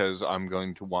 just because I'm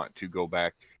going to want to go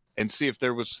back and see if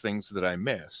there was things that I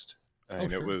missed. And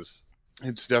sure.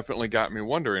 It's definitely got me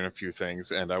wondering a few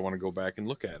things, and I want to go back and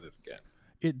look at it again.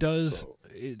 It does. So,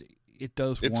 it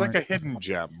does. It's warrant, like a hidden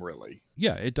gem, really.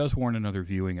 Yeah, it does warrant another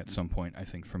viewing at some point. I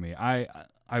think for me, I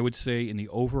would say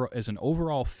as an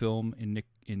overall film in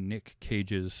Nick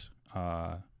Cage's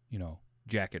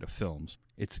jacket of films,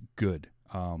 it's good.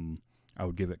 I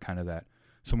would give it kind of that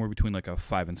somewhere between like a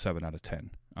 5 and 7 out of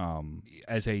 10.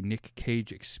 As a Nick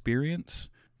Cage experience,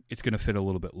 it's going to fit a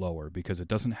little bit lower because it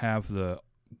doesn't have the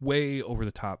way over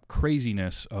the top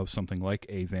craziness of something like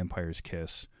a Vampire's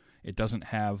Kiss. It doesn't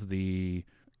have the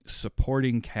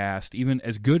supporting cast. Even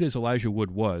as good as Elijah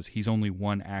Wood was, he's only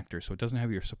one actor, so it doesn't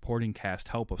have your supporting cast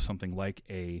help of something like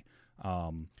a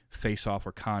Face Off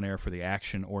or Con Air for the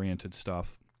action-oriented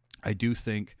stuff. I do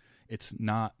think it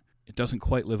doesn't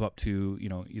quite live up to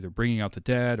either Bringing Out the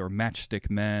Dead or Matchstick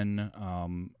Men,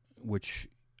 which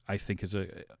I think is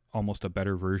almost a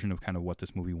better version of kind of what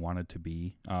this movie wanted to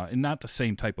be, and not the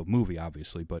same type of movie,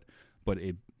 obviously, but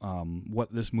what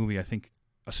this movie I think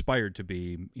aspired to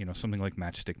be. Something like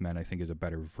Matchstick Men, I think, is a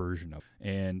better version of.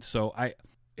 And so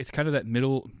it's kind of that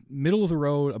middle of the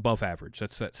road, above average.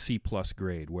 That's that C+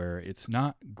 grade where it's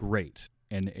not great,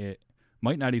 and it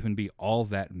might not even be all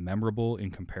that memorable in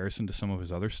comparison to some of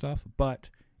his other stuff, but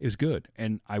is good,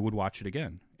 and I would watch it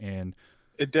again. And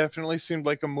it definitely seemed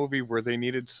like a movie where they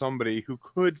needed somebody who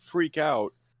could freak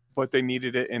out, but they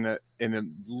needed it in a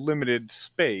limited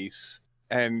space,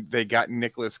 and they got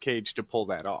Nicolas Cage to pull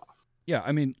that off. Yeah,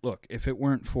 I mean, look, if it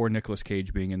weren't for Nicolas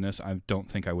Cage being in this, I don't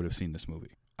think I would have seen this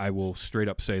movie. I will straight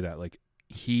up say that. Like,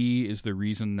 he is the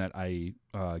reason that I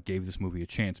gave this movie a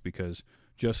chance, because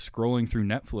just scrolling through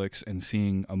Netflix and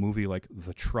seeing a movie like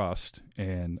The Trust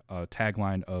and a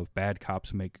tagline of "Bad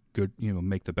cops make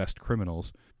the best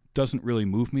criminals" doesn't really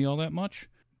move me all that much.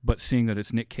 But seeing that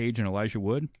it's Nick Cage and Elijah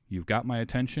Wood, you've got my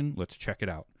attention. Let's check it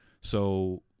out.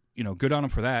 So, good on him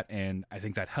for that, and I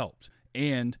think that helped.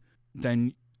 And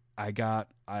then I got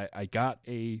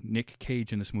a Nick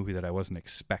Cage in this movie that I wasn't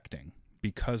expecting,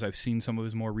 because I've seen some of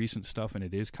his more recent stuff, and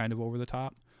it is kind of over the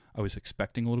top. I was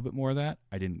expecting a little bit more of that.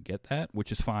 I didn't get that,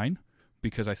 which is fine,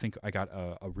 because I think I got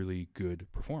a really good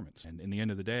performance. And in the end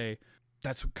of the day,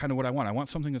 that's kind of what I want. I want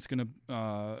something that's gonna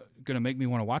make me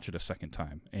want to watch it a second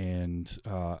time. And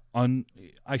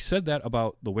I said that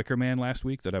about The Wicker Man last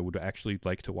week, that I would actually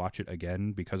like to watch it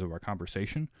again because of our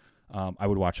conversation. I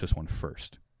would watch this one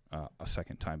first, a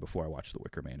second time, before I watch The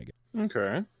Wicker Man again.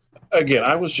 Okay. Again,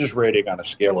 I was just rating on a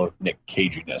scale of Nick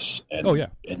Caginess and, Oh, yeah.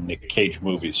 and Nick Cage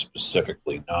movies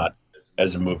specifically, not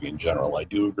as a movie in general. I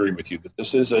do agree with you that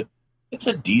this is it's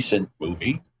a decent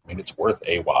movie. I mean, it's worth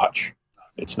a watch.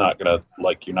 It's not gonna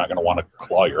you're not gonna want to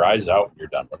claw your eyes out when you're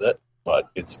done with it, but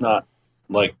it's not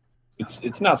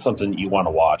it's not something you want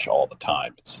to watch all the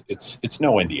time. It's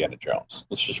no Indiana Jones.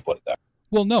 Let's just put it that way.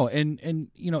 Well, no, and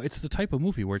it's the type of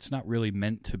movie where it's not really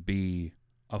meant to be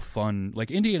a fun,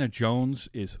 like Indiana Jones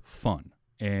is fun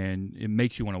and it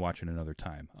makes you want to watch it another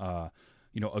time.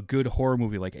 A good horror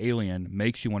movie like Alien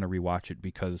makes you want to rewatch it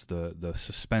because the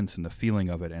suspense and the feeling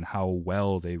of it and how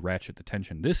well they ratchet the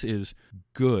tension. This is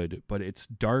good, but it's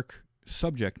dark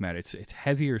subject matter. It's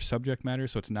heavier subject matter,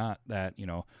 so it's not that,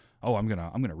 I'm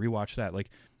gonna rewatch that.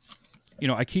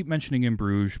 I keep mentioning In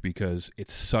Bruges because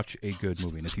it's such a good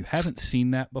movie. And if you haven't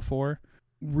seen that before,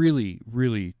 really,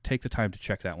 really take the time to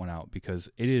check that one out, because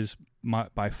it is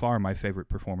by far my favorite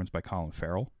performance by Colin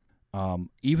Farrell.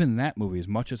 Even that movie, as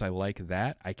much as I like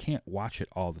that, I can't watch it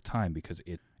all the time because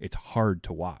it's hard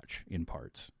to watch in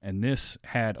parts. And this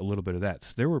had a little bit of that.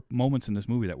 So there were moments in this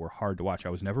movie that were hard to watch. I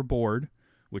was never bored,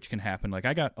 which can happen. Like,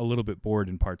 I got a little bit bored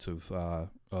in parts of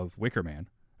Wicker Man,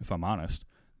 if I'm honest.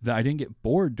 That I didn't get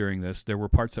bored during this. There were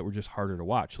parts that were just harder to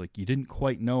watch. Like, you didn't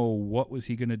quite know what was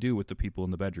he going to do with the people in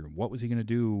the bedroom. What was he going to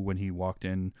do when he walked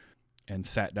in and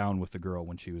sat down with the girl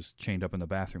when she was chained up in the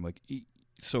bathroom?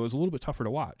 So it was a little bit tougher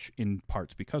to watch in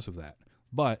parts because of that.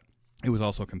 But it was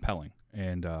also compelling.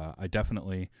 And I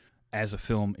definitely, as a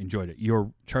film, enjoyed it.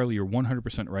 Charlie, you're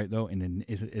 100% right, though. And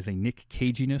as a Nick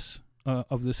Caginess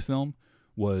of this film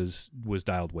was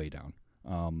dialed way down,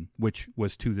 which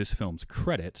was to this film's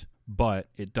credit. But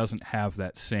it doesn't have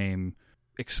that same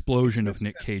explosion of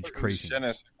Nick Cage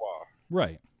craziness.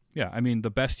 Right. Yeah. I mean, the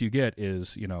best you get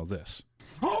is, this.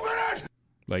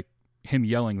 Like him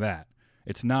yelling that.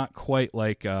 It's not quite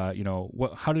like, how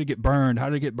did it get burned? How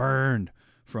did it get burned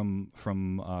from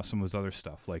some of his other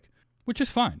stuff? Which is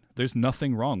fine. There's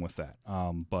nothing wrong with that.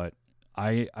 But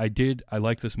I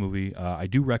like this movie. I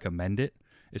do recommend it,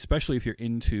 especially if you're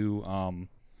into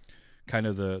kind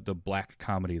of the black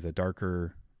comedy, the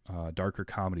darker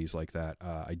comedies like that.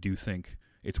 I do think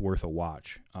it's worth a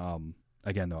watch.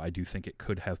 Again, though, I do think it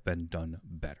could have been done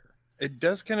better. It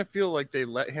does kind of feel like they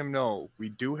let him know, we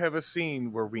do have a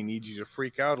scene where we need you to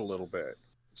freak out a little bit.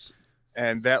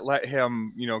 And that let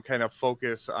him, kind of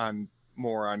focus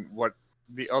more on what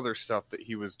the other stuff that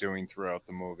he was doing throughout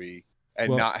the movie,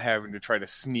 and not having to try to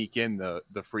sneak in the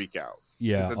freak out.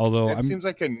 Yeah, although it seems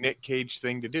like a Nick Cage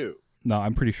thing to do. No,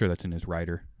 I'm pretty sure that's in his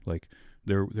rider.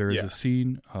 There is a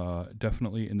scene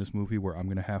definitely in this movie where I'm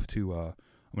gonna have to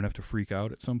freak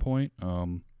out at some point.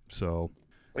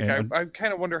 I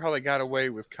kind of wonder how they got away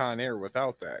with Con Air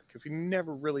without that, because he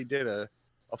never really did a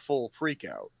full freak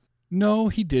out. No,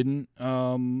 he didn't.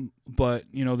 But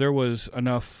there was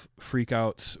enough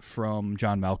freakouts from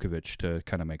John Malkovich to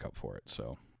kind of make up for it.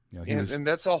 So and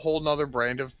that's a whole nother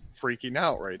brand of freaking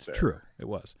out right there. True, it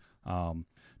was.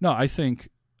 No, I think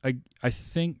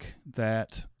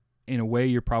that in a way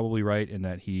you're probably right in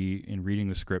that he, in reading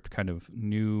the script, kind of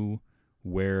knew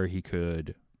where he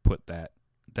could put that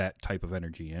type of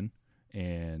energy in,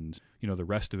 and the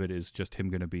rest of it is just him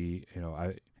going to be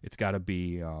it's got to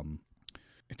be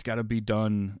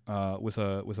done with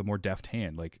a more deft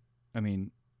hand.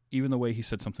 Even the way he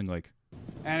said something like,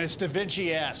 and it's Da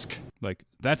Vinci-esque.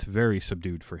 That's very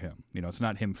subdued for him. It's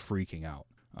not him freaking out.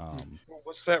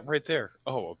 What's that right there?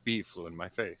 Oh, a bee flew in my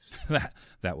face.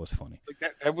 that was funny.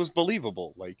 That was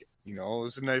believable. It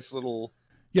was a nice little.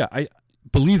 Yeah,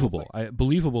 believable.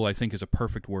 Believable, I think, is a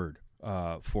perfect word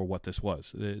for what this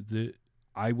was.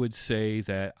 I would say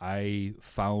that I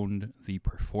found the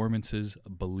performances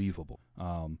believable.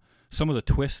 Some of the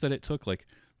twists that it took, like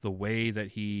the way that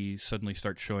he suddenly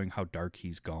starts showing how dark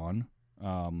he's gone,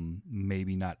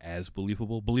 maybe not as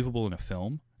believable in a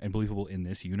film and believable in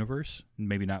this universe,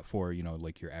 maybe not for,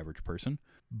 like your average person,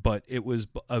 but it was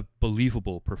a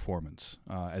believable performance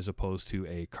as opposed to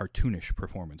a cartoonish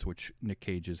performance, which Nick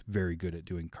Cage is very good at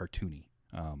doing cartoony.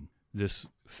 This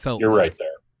felt You're right there.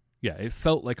 Yeah, it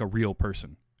felt like a real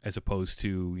person as opposed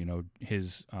to,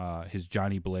 his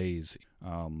Johnny Blaze,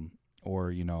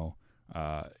 or,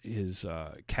 his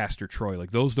Castor Troy.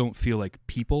 Like, those don't feel like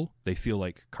people. They feel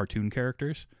like cartoon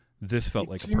characters. This felt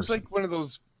like a person.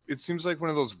 It seems like one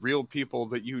of those real people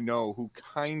that who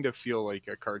kind of feel like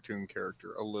a cartoon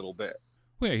character a little bit.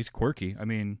 Well, yeah, he's quirky. I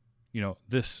mean,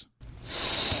 it's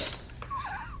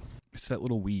that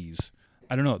little wheeze.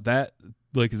 I don't know, that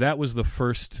was the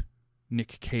first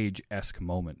Nick Cage-esque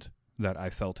moment that I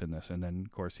felt in this. And then,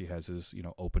 of course, he has his,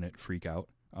 open it, freak out.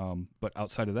 But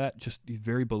outside of that, just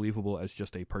very believable as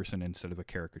just a person instead of a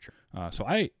caricature. So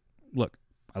I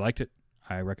liked it.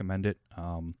 I recommend it.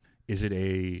 Is it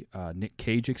a Nick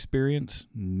Cage experience?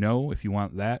 No. If you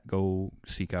want that, go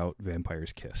seek out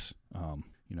Vampire's Kiss.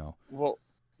 Well,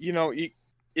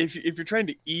 if you're trying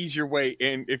to ease your way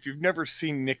in, if you've never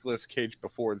seen Nicolas Cage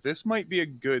before, this might be a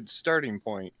good starting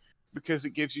point because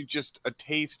it gives you just a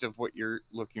taste of what you're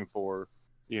looking for,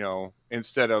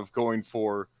 instead of going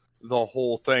for the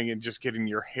whole thing and just getting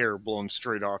your hair blown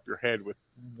straight off your head with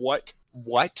what?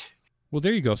 Well,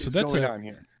 there you go. So that's going on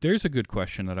here? There's a good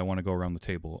question that I want to go around the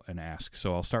table and ask.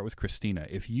 So I'll start with Christina.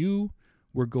 If you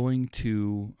were going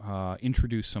to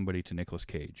introduce somebody to Nicolas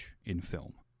Cage in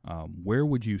film, where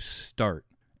would you start?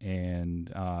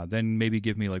 And then maybe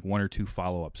give me like one or two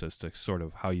follow-ups as to sort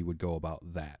of how you would go about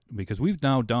that. Because we've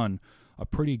now done a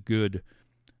pretty good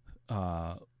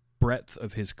breadth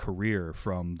of his career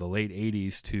from the late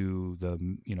 80s to the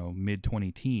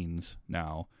mid-20 teens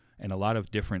now, and a lot of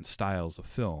different styles of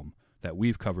film that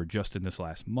we've covered just in this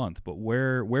last month. But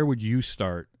where would you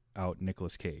start out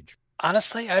Nicolas Cage?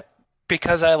 Honestly,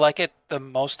 because I like it the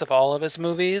most of all of his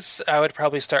movies, I would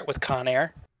probably start with Con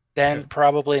Air, then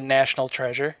probably National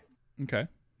Treasure. Okay,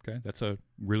 that's a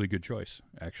really good choice,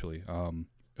 actually. Okay.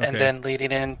 And then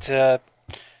leading into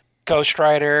Ghost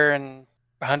Rider and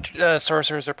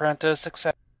Sorcerer's Apprentice,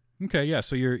 etc. Okay, yeah.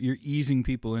 So you're easing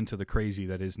people into the crazy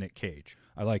that is Nick Cage.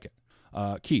 I like it.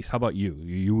 Keith, how about you?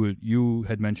 You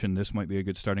had mentioned this might be a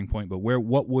good starting point, but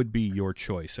what would be your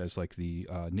choice as like the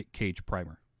Nick Cage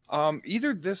primer?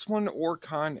 Either this one or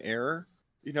Con Air.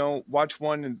 Watch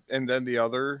one and then the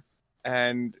other,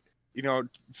 and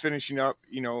finishing up.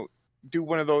 Do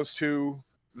one of those two,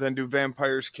 then do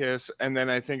Vampire's Kiss, and then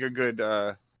I think a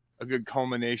good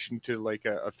culmination to like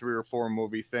a 3 or 4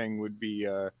 movie thing would be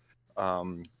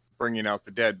Bringing Out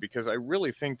the Dead, because I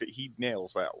really think that he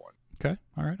nails that one. Okay,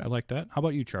 all right, I like that. How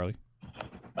about you, Charlie?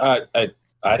 I'd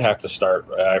have to start.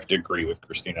 I have to agree with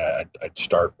Christina. I'd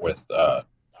start with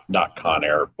not Con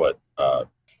Air, but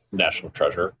National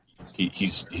Treasure.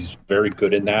 He's very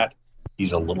good in that.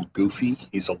 He's a little goofy.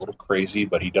 He's a little crazy,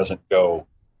 but he doesn't go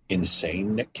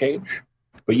insane Nick Cage.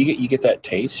 But you get that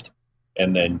taste,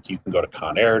 and then you can go to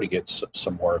Con Air to get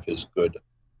some more of his good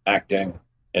acting.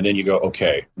 And then you go,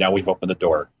 okay, now we've opened the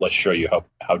door. Let's show you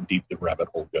how deep the rabbit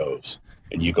hole goes.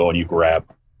 And you go and you grab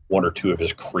one or two of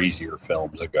his crazier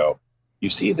films and go, you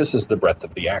see, this is the breadth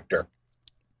of the actor.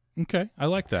 Okay, I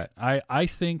like that. I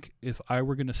think if I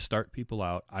were going to start people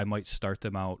out, I might start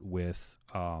them out with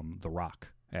The Rock,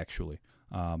 actually.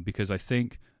 Because I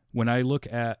think when I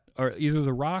look at, or either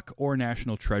The Rock or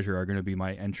National Treasure are going to be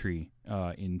my entry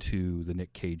into the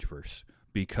Nick Cage verse.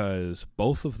 Because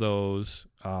both of those,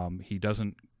 he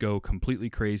doesn't go completely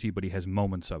crazy, but he has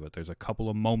moments of it. There's a couple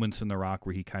of moments in The Rock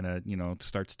where he kind of,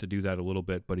 starts to do that a little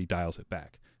bit, but he dials it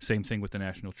back. Same thing with the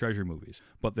National Treasure movies.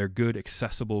 But they're good,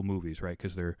 accessible movies, right?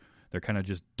 Because they're kind of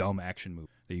just dumb action movies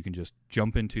that you can just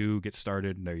jump into, get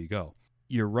started, and there you go.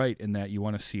 You're right in that you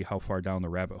want to see how far down the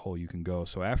rabbit hole you can go.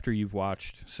 So after you've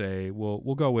watched, say,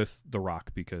 we'll go with The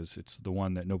Rock because it's the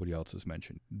one that nobody else has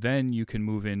mentioned. Then you can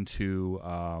move into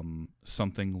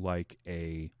something like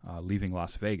a Leaving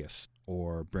Las Vegas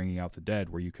or Bringing Out the Dead,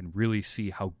 where you can really see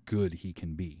how good he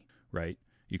can be, right?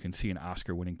 You can see an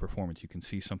Oscar-winning performance. You can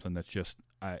see something that's just,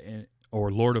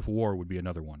 or Lord of War would be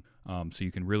another one. So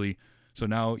you can really, so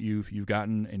now you've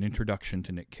gotten an introduction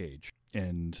to Nick Cage.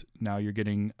 And now you're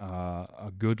getting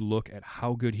a good look at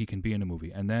how good he can be in a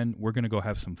movie. And then we're going to go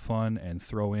have some fun and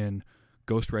throw in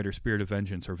Ghost Rider Spirit of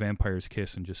Vengeance or Vampire's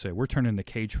Kiss and just say, we're turning the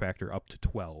Cage factor up to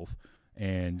 12.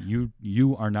 And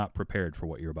you are not prepared for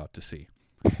what you're about to see.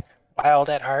 Wild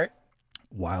at Heart?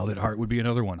 Wild at Heart would be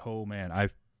another one. Oh, man, I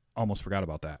almost forgot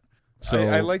about that. So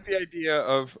I like the idea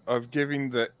of giving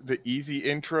the easy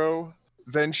intro,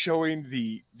 then showing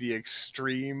the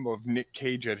extreme of Nick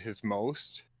Cage at his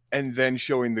most, and then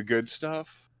showing the good stuff.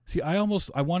 See, I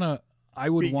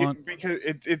would want because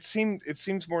it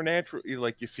seems more natural.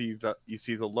 Like you see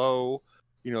the low,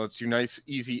 it's your nice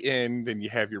easy in, then you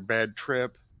have your bad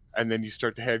trip, and then you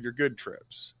start to have your good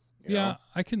trips. You know?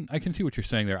 I can see what you're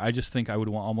saying there. I just think I would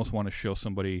almost want to show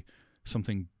somebody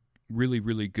something really,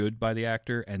 really good by the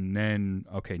actor, and then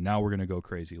okay, now we're gonna go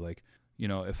crazy. Like,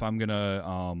 if I'm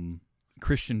gonna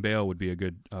Christian Bale would be a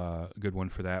good one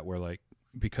for that, where like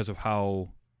because of how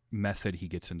method he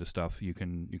gets into stuff, you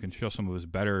can show some of his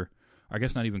better. I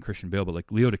guess not even Christian Bale, but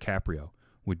like Leo DiCaprio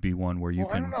would be one where you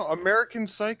can. I don't know. American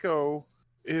Psycho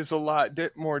is a lot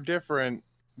more different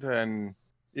than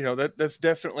that's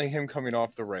definitely him coming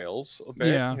off the rails a bit.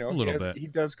 Yeah, a little bit. He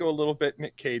does go a little bit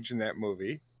Nick Cage in that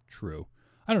movie. True.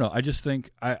 I don't know. I just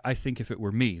think I think if it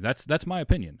were me, that's my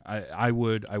opinion. I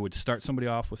would start somebody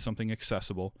off with something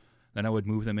accessible, then I would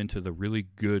move them into the really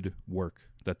good work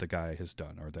that the guy has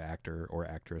done, or the actor or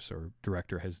actress or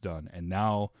director has done, and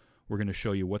now we're going to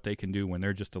show you what they can do when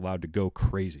they're just allowed to go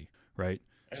crazy, right?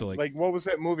 So like what was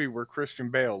that movie where Christian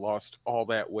Bale lost all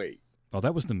that weight? Oh,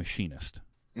 that was The Machinist.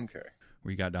 Okay.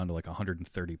 Where he got down to like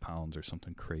 130 pounds or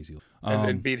something crazy. And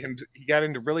then beat him. He got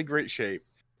into really great shape,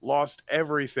 lost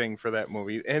everything for that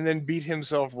movie, and then beat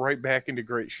himself right back into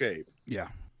great shape. Yeah.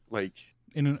 Like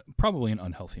in probably an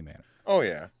unhealthy manner. Oh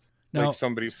yeah. Now, like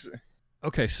somebody's.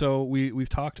 Okay, so we've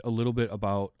talked a little bit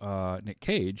about Nick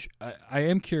Cage. I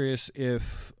am curious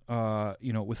if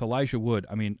with Elijah Wood.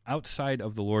 I mean, outside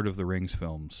of the Lord of the Rings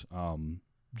films,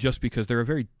 just because they're a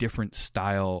very different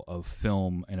style of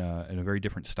film and a very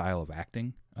different style of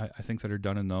acting, I think that are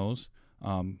done in those.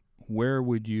 Where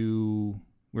would you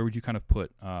kind of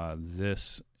put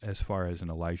this as far as an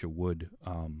Elijah Wood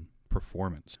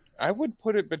performance? I would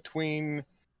put it between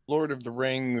Lord of the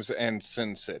Rings and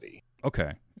Sin City.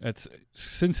 Okay,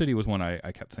 Sin City was one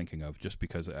I kept thinking of just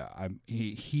because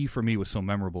he for me was so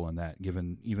memorable in that.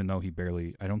 Even though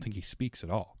I don't think he speaks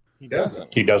at all. He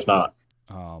doesn't. He does not.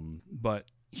 But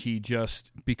he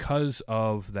just, because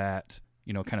of that,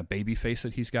 kind of baby face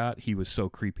that he's got, he was so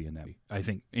creepy in that. I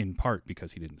think in part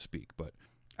because he didn't speak, but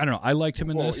I don't know. I liked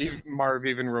him in this. Marv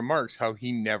even remarks how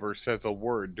he never says a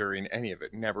word during any of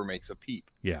it, never makes a peep.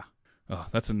 Yeah,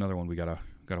 that's another one we gotta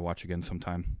watch again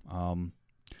sometime.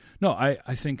 No,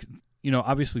 I think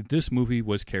obviously this movie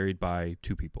was carried by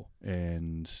two people,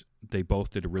 and they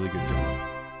both did a really good job,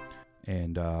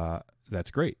 and that's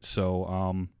great.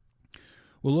 So,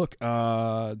 well, look,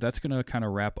 that's gonna kind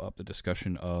of wrap up the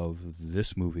discussion of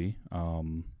this movie.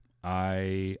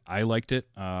 I liked it.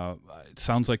 It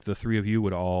sounds like the three of you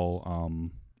would all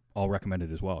recommend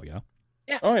it as well. Yeah.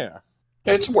 Yeah. Oh yeah.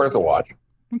 It's worth a watch.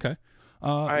 Okay.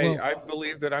 I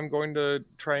believe that I'm going to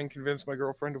try and convince my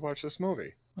girlfriend to watch this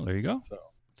movie. Well, there you go.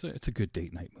 So it's a good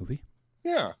date night movie.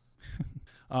 Yeah.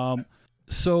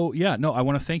 So yeah, no, I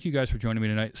want to thank you guys for joining me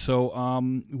tonight. So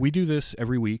we do this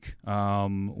every week.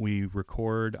 We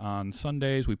record on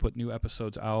Sundays. We put new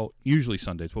episodes out, usually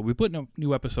Sundays, but we put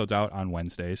new episodes out on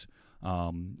Wednesdays.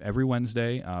 Every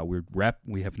Wednesday,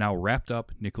 we have now wrapped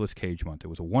up Nicolas Cage month. It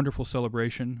was a wonderful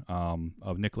celebration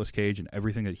of Nicolas Cage and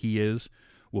everything that he is.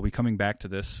 We'll be coming back to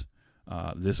this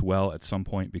at some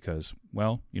point because,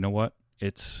 well, you know what?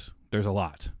 There's a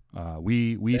lot.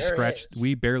 We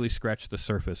barely scratched the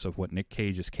surface of what Nick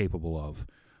Cage is capable of.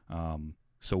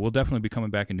 So we'll definitely be coming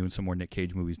back and doing some more Nick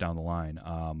Cage movies down the line.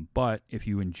 But if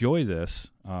you enjoy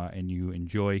this and you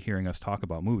enjoy hearing us talk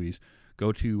about movies,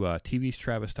 go to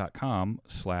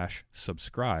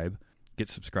tvstravis.com/subscribe. Get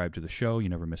subscribed to the show. You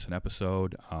never miss an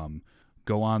episode.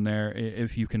 Go on there.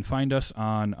 If you can find us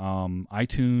on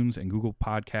iTunes and Google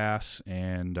Podcasts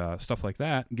and stuff like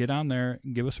that, get on there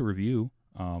and give us a review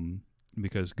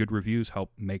because good reviews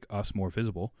help make us more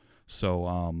visible.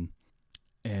 So,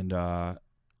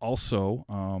 also,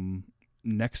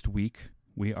 next week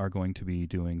we are going to be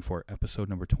doing, for episode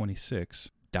number 26,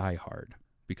 Die Hard,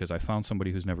 because I found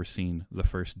somebody who's never seen the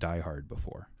first Die Hard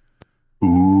before.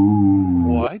 Ooh.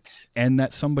 What? And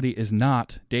that somebody is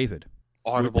not David.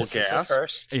 Audible This is the gas.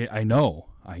 first. I know.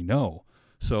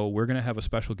 So we're going to have a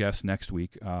special guest next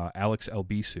week. Alex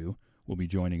Elbisu will be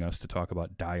joining us to talk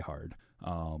about Die Hard.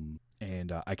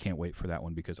 And I can't wait for that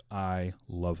one because I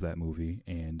love that movie,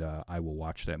 and I will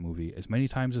watch that movie as many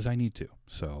times as I need to.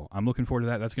 So I'm looking forward to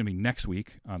that. That's going to be next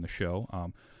week on the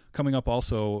show. Coming up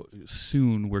also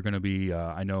soon, we're going to be,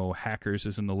 I know Hackers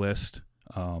is in the list,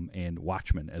 and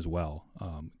Watchmen as well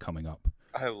coming up.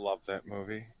 I love that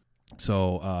movie.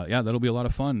 So, yeah, that'll be a lot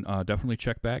of fun. Definitely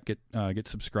check back, get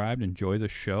subscribed, enjoy the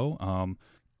show.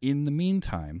 In the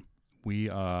meantime,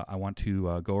 I want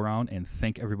to go around and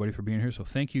thank everybody for being here. So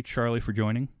thank you, Charlie, for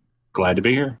joining. Glad to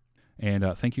be here. And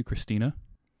thank you, Christina.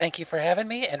 Thank you for having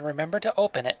me, and remember to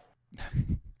open it.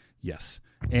 Yes.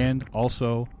 And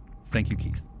also, thank you,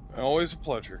 Keith. Always a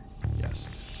pleasure.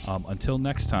 Yes. Until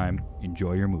next time,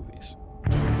 enjoy your movies.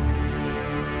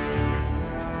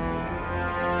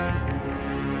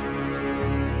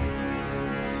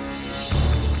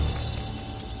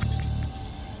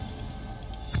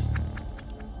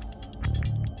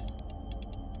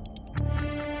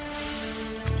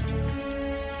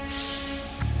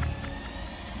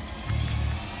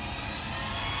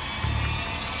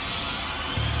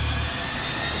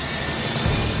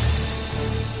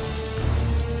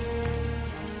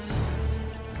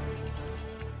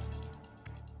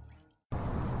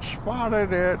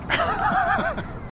 Spotted it.